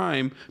reduce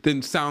crime,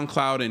 then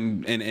SoundCloud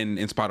and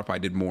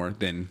Spotify did more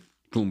than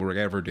Bloomberg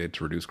ever did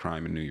to reduce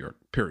crime in New York.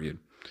 Period.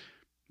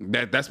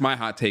 That's my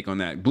hot take on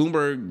that.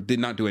 Bloomberg did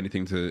not do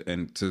anything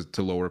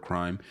to lower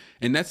crime,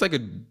 and that's like a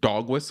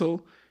dog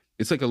whistle.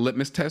 It's like a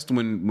litmus test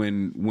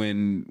when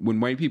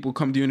white people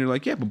come to you and they're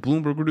like, yeah, but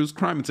Bloomberg reduced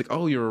crime. It's like,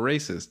 oh, you're a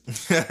racist.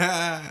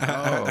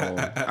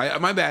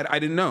 My bad. I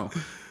didn't know.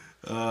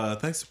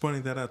 Thanks for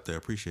pointing that out there.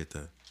 Appreciate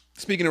that.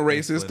 Speaking of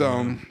racist,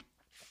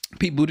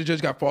 Pete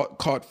Buttigieg got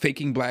caught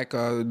faking black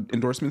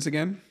endorsements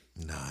again.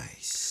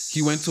 Nice.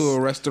 He went to a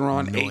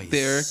restaurant, ate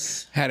there,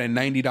 had a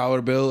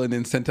 $90 bill, and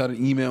then sent out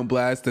an email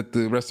blast that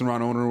the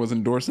restaurant owner was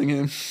endorsing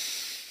him.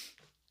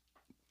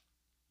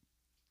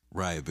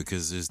 Right,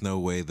 because there's no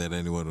way that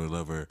anyone will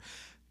ever...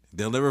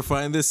 They'll never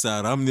find this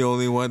out. I'm the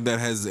only one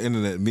that has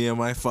internet. Me and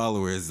my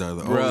followers are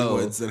the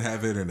only ones that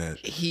have internet.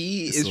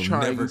 He is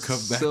trying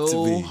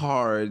so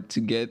hard to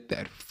get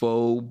that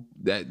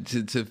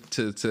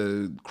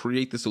to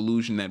create this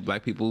illusion that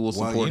black people will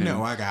support him. Well, you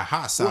know, I got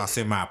hot sauce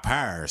in my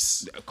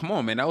purse. Come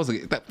on, man. That was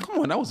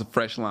a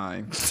fresh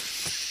line.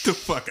 The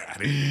fuck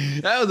out of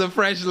here. That was a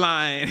fresh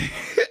line.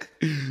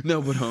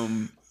 No, but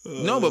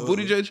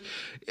Buttigieg,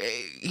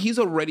 he's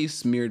already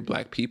smeared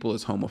black people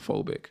as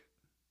homophobic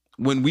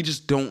when we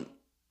just don't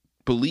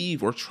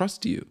believe or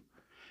trust you.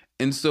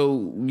 And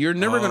so you're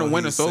never going to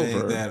win us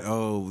over. That,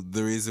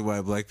 the reason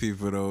why black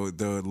people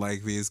don't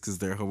like me is because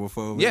they're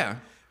homophobic? Yeah.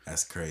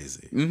 That's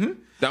crazy. Mm-hmm.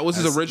 That was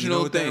his original you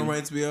know what thing. That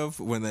reminds me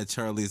of when that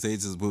Charlie's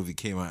Angels movie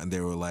came out and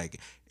they were like,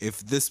 if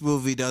this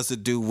movie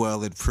doesn't do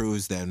well, it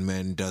proves that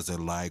men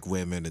doesn't like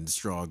women in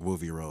strong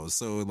movie roles.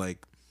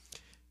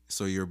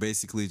 So you're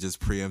basically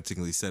just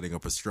preemptively setting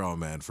up a straw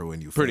man for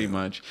when you pretty fail.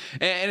 much,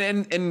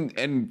 and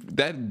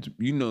that,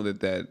 you know,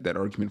 that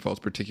argument falls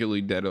particularly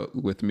dead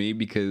with me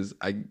because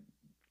I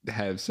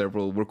have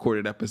several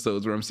recorded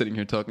episodes where I'm sitting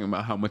here talking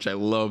about how much I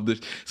love this.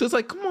 So it's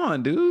like, come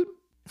on, dude.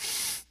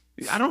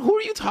 Who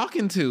are you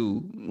talking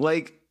to?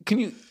 Like, can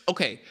you?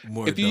 Okay,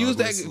 if you use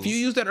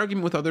that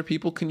argument with other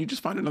people, can you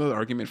just find another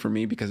argument for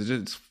me, because it's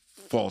just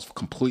falls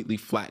completely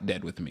flat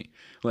dead with me.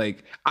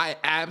 Like, I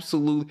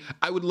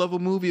would love a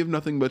movie of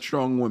nothing but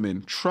strong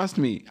women. Trust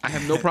me, I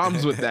have no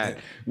problems with that.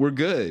 We're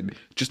good.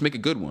 Just make a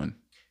good one.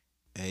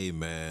 Hey,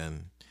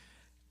 man.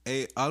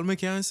 Hey, all me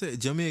can say,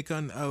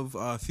 Jamaican have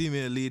a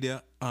female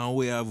leader and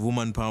we have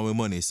woman power with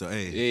money. So,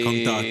 hey,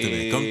 come talk to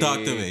me. Come talk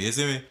to me. You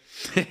see me?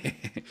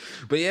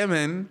 But yeah,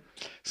 man.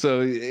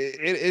 So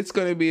it's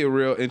going to be a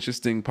real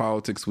interesting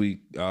politics week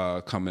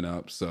coming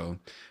up. So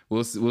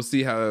we'll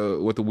see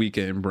what the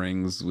weekend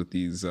brings with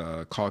these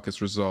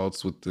caucus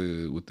results, with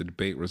the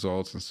debate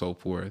results, and so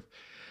forth.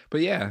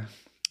 But yeah.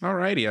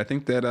 Alrighty, I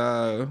think that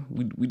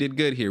we did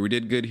good here. We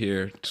did good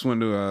here. Just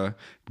wanted to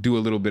do a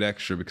little bit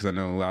extra because I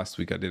know last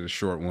week I did a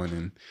short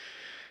one,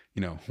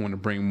 and want to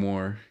bring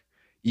more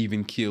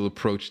even keel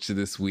approach to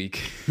this week.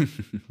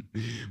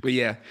 But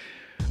yeah,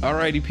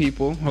 alrighty,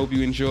 people. Hope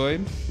you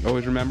enjoyed.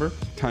 Always remember,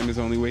 time is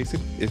only wasted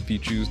if you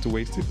choose to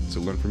waste it.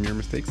 So learn from your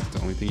mistakes. It's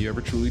the only thing you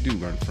ever truly do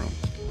learn from.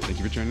 Thank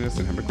you for joining us,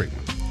 and have a great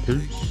one.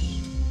 Peace.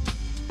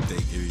 Take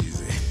it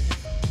easy.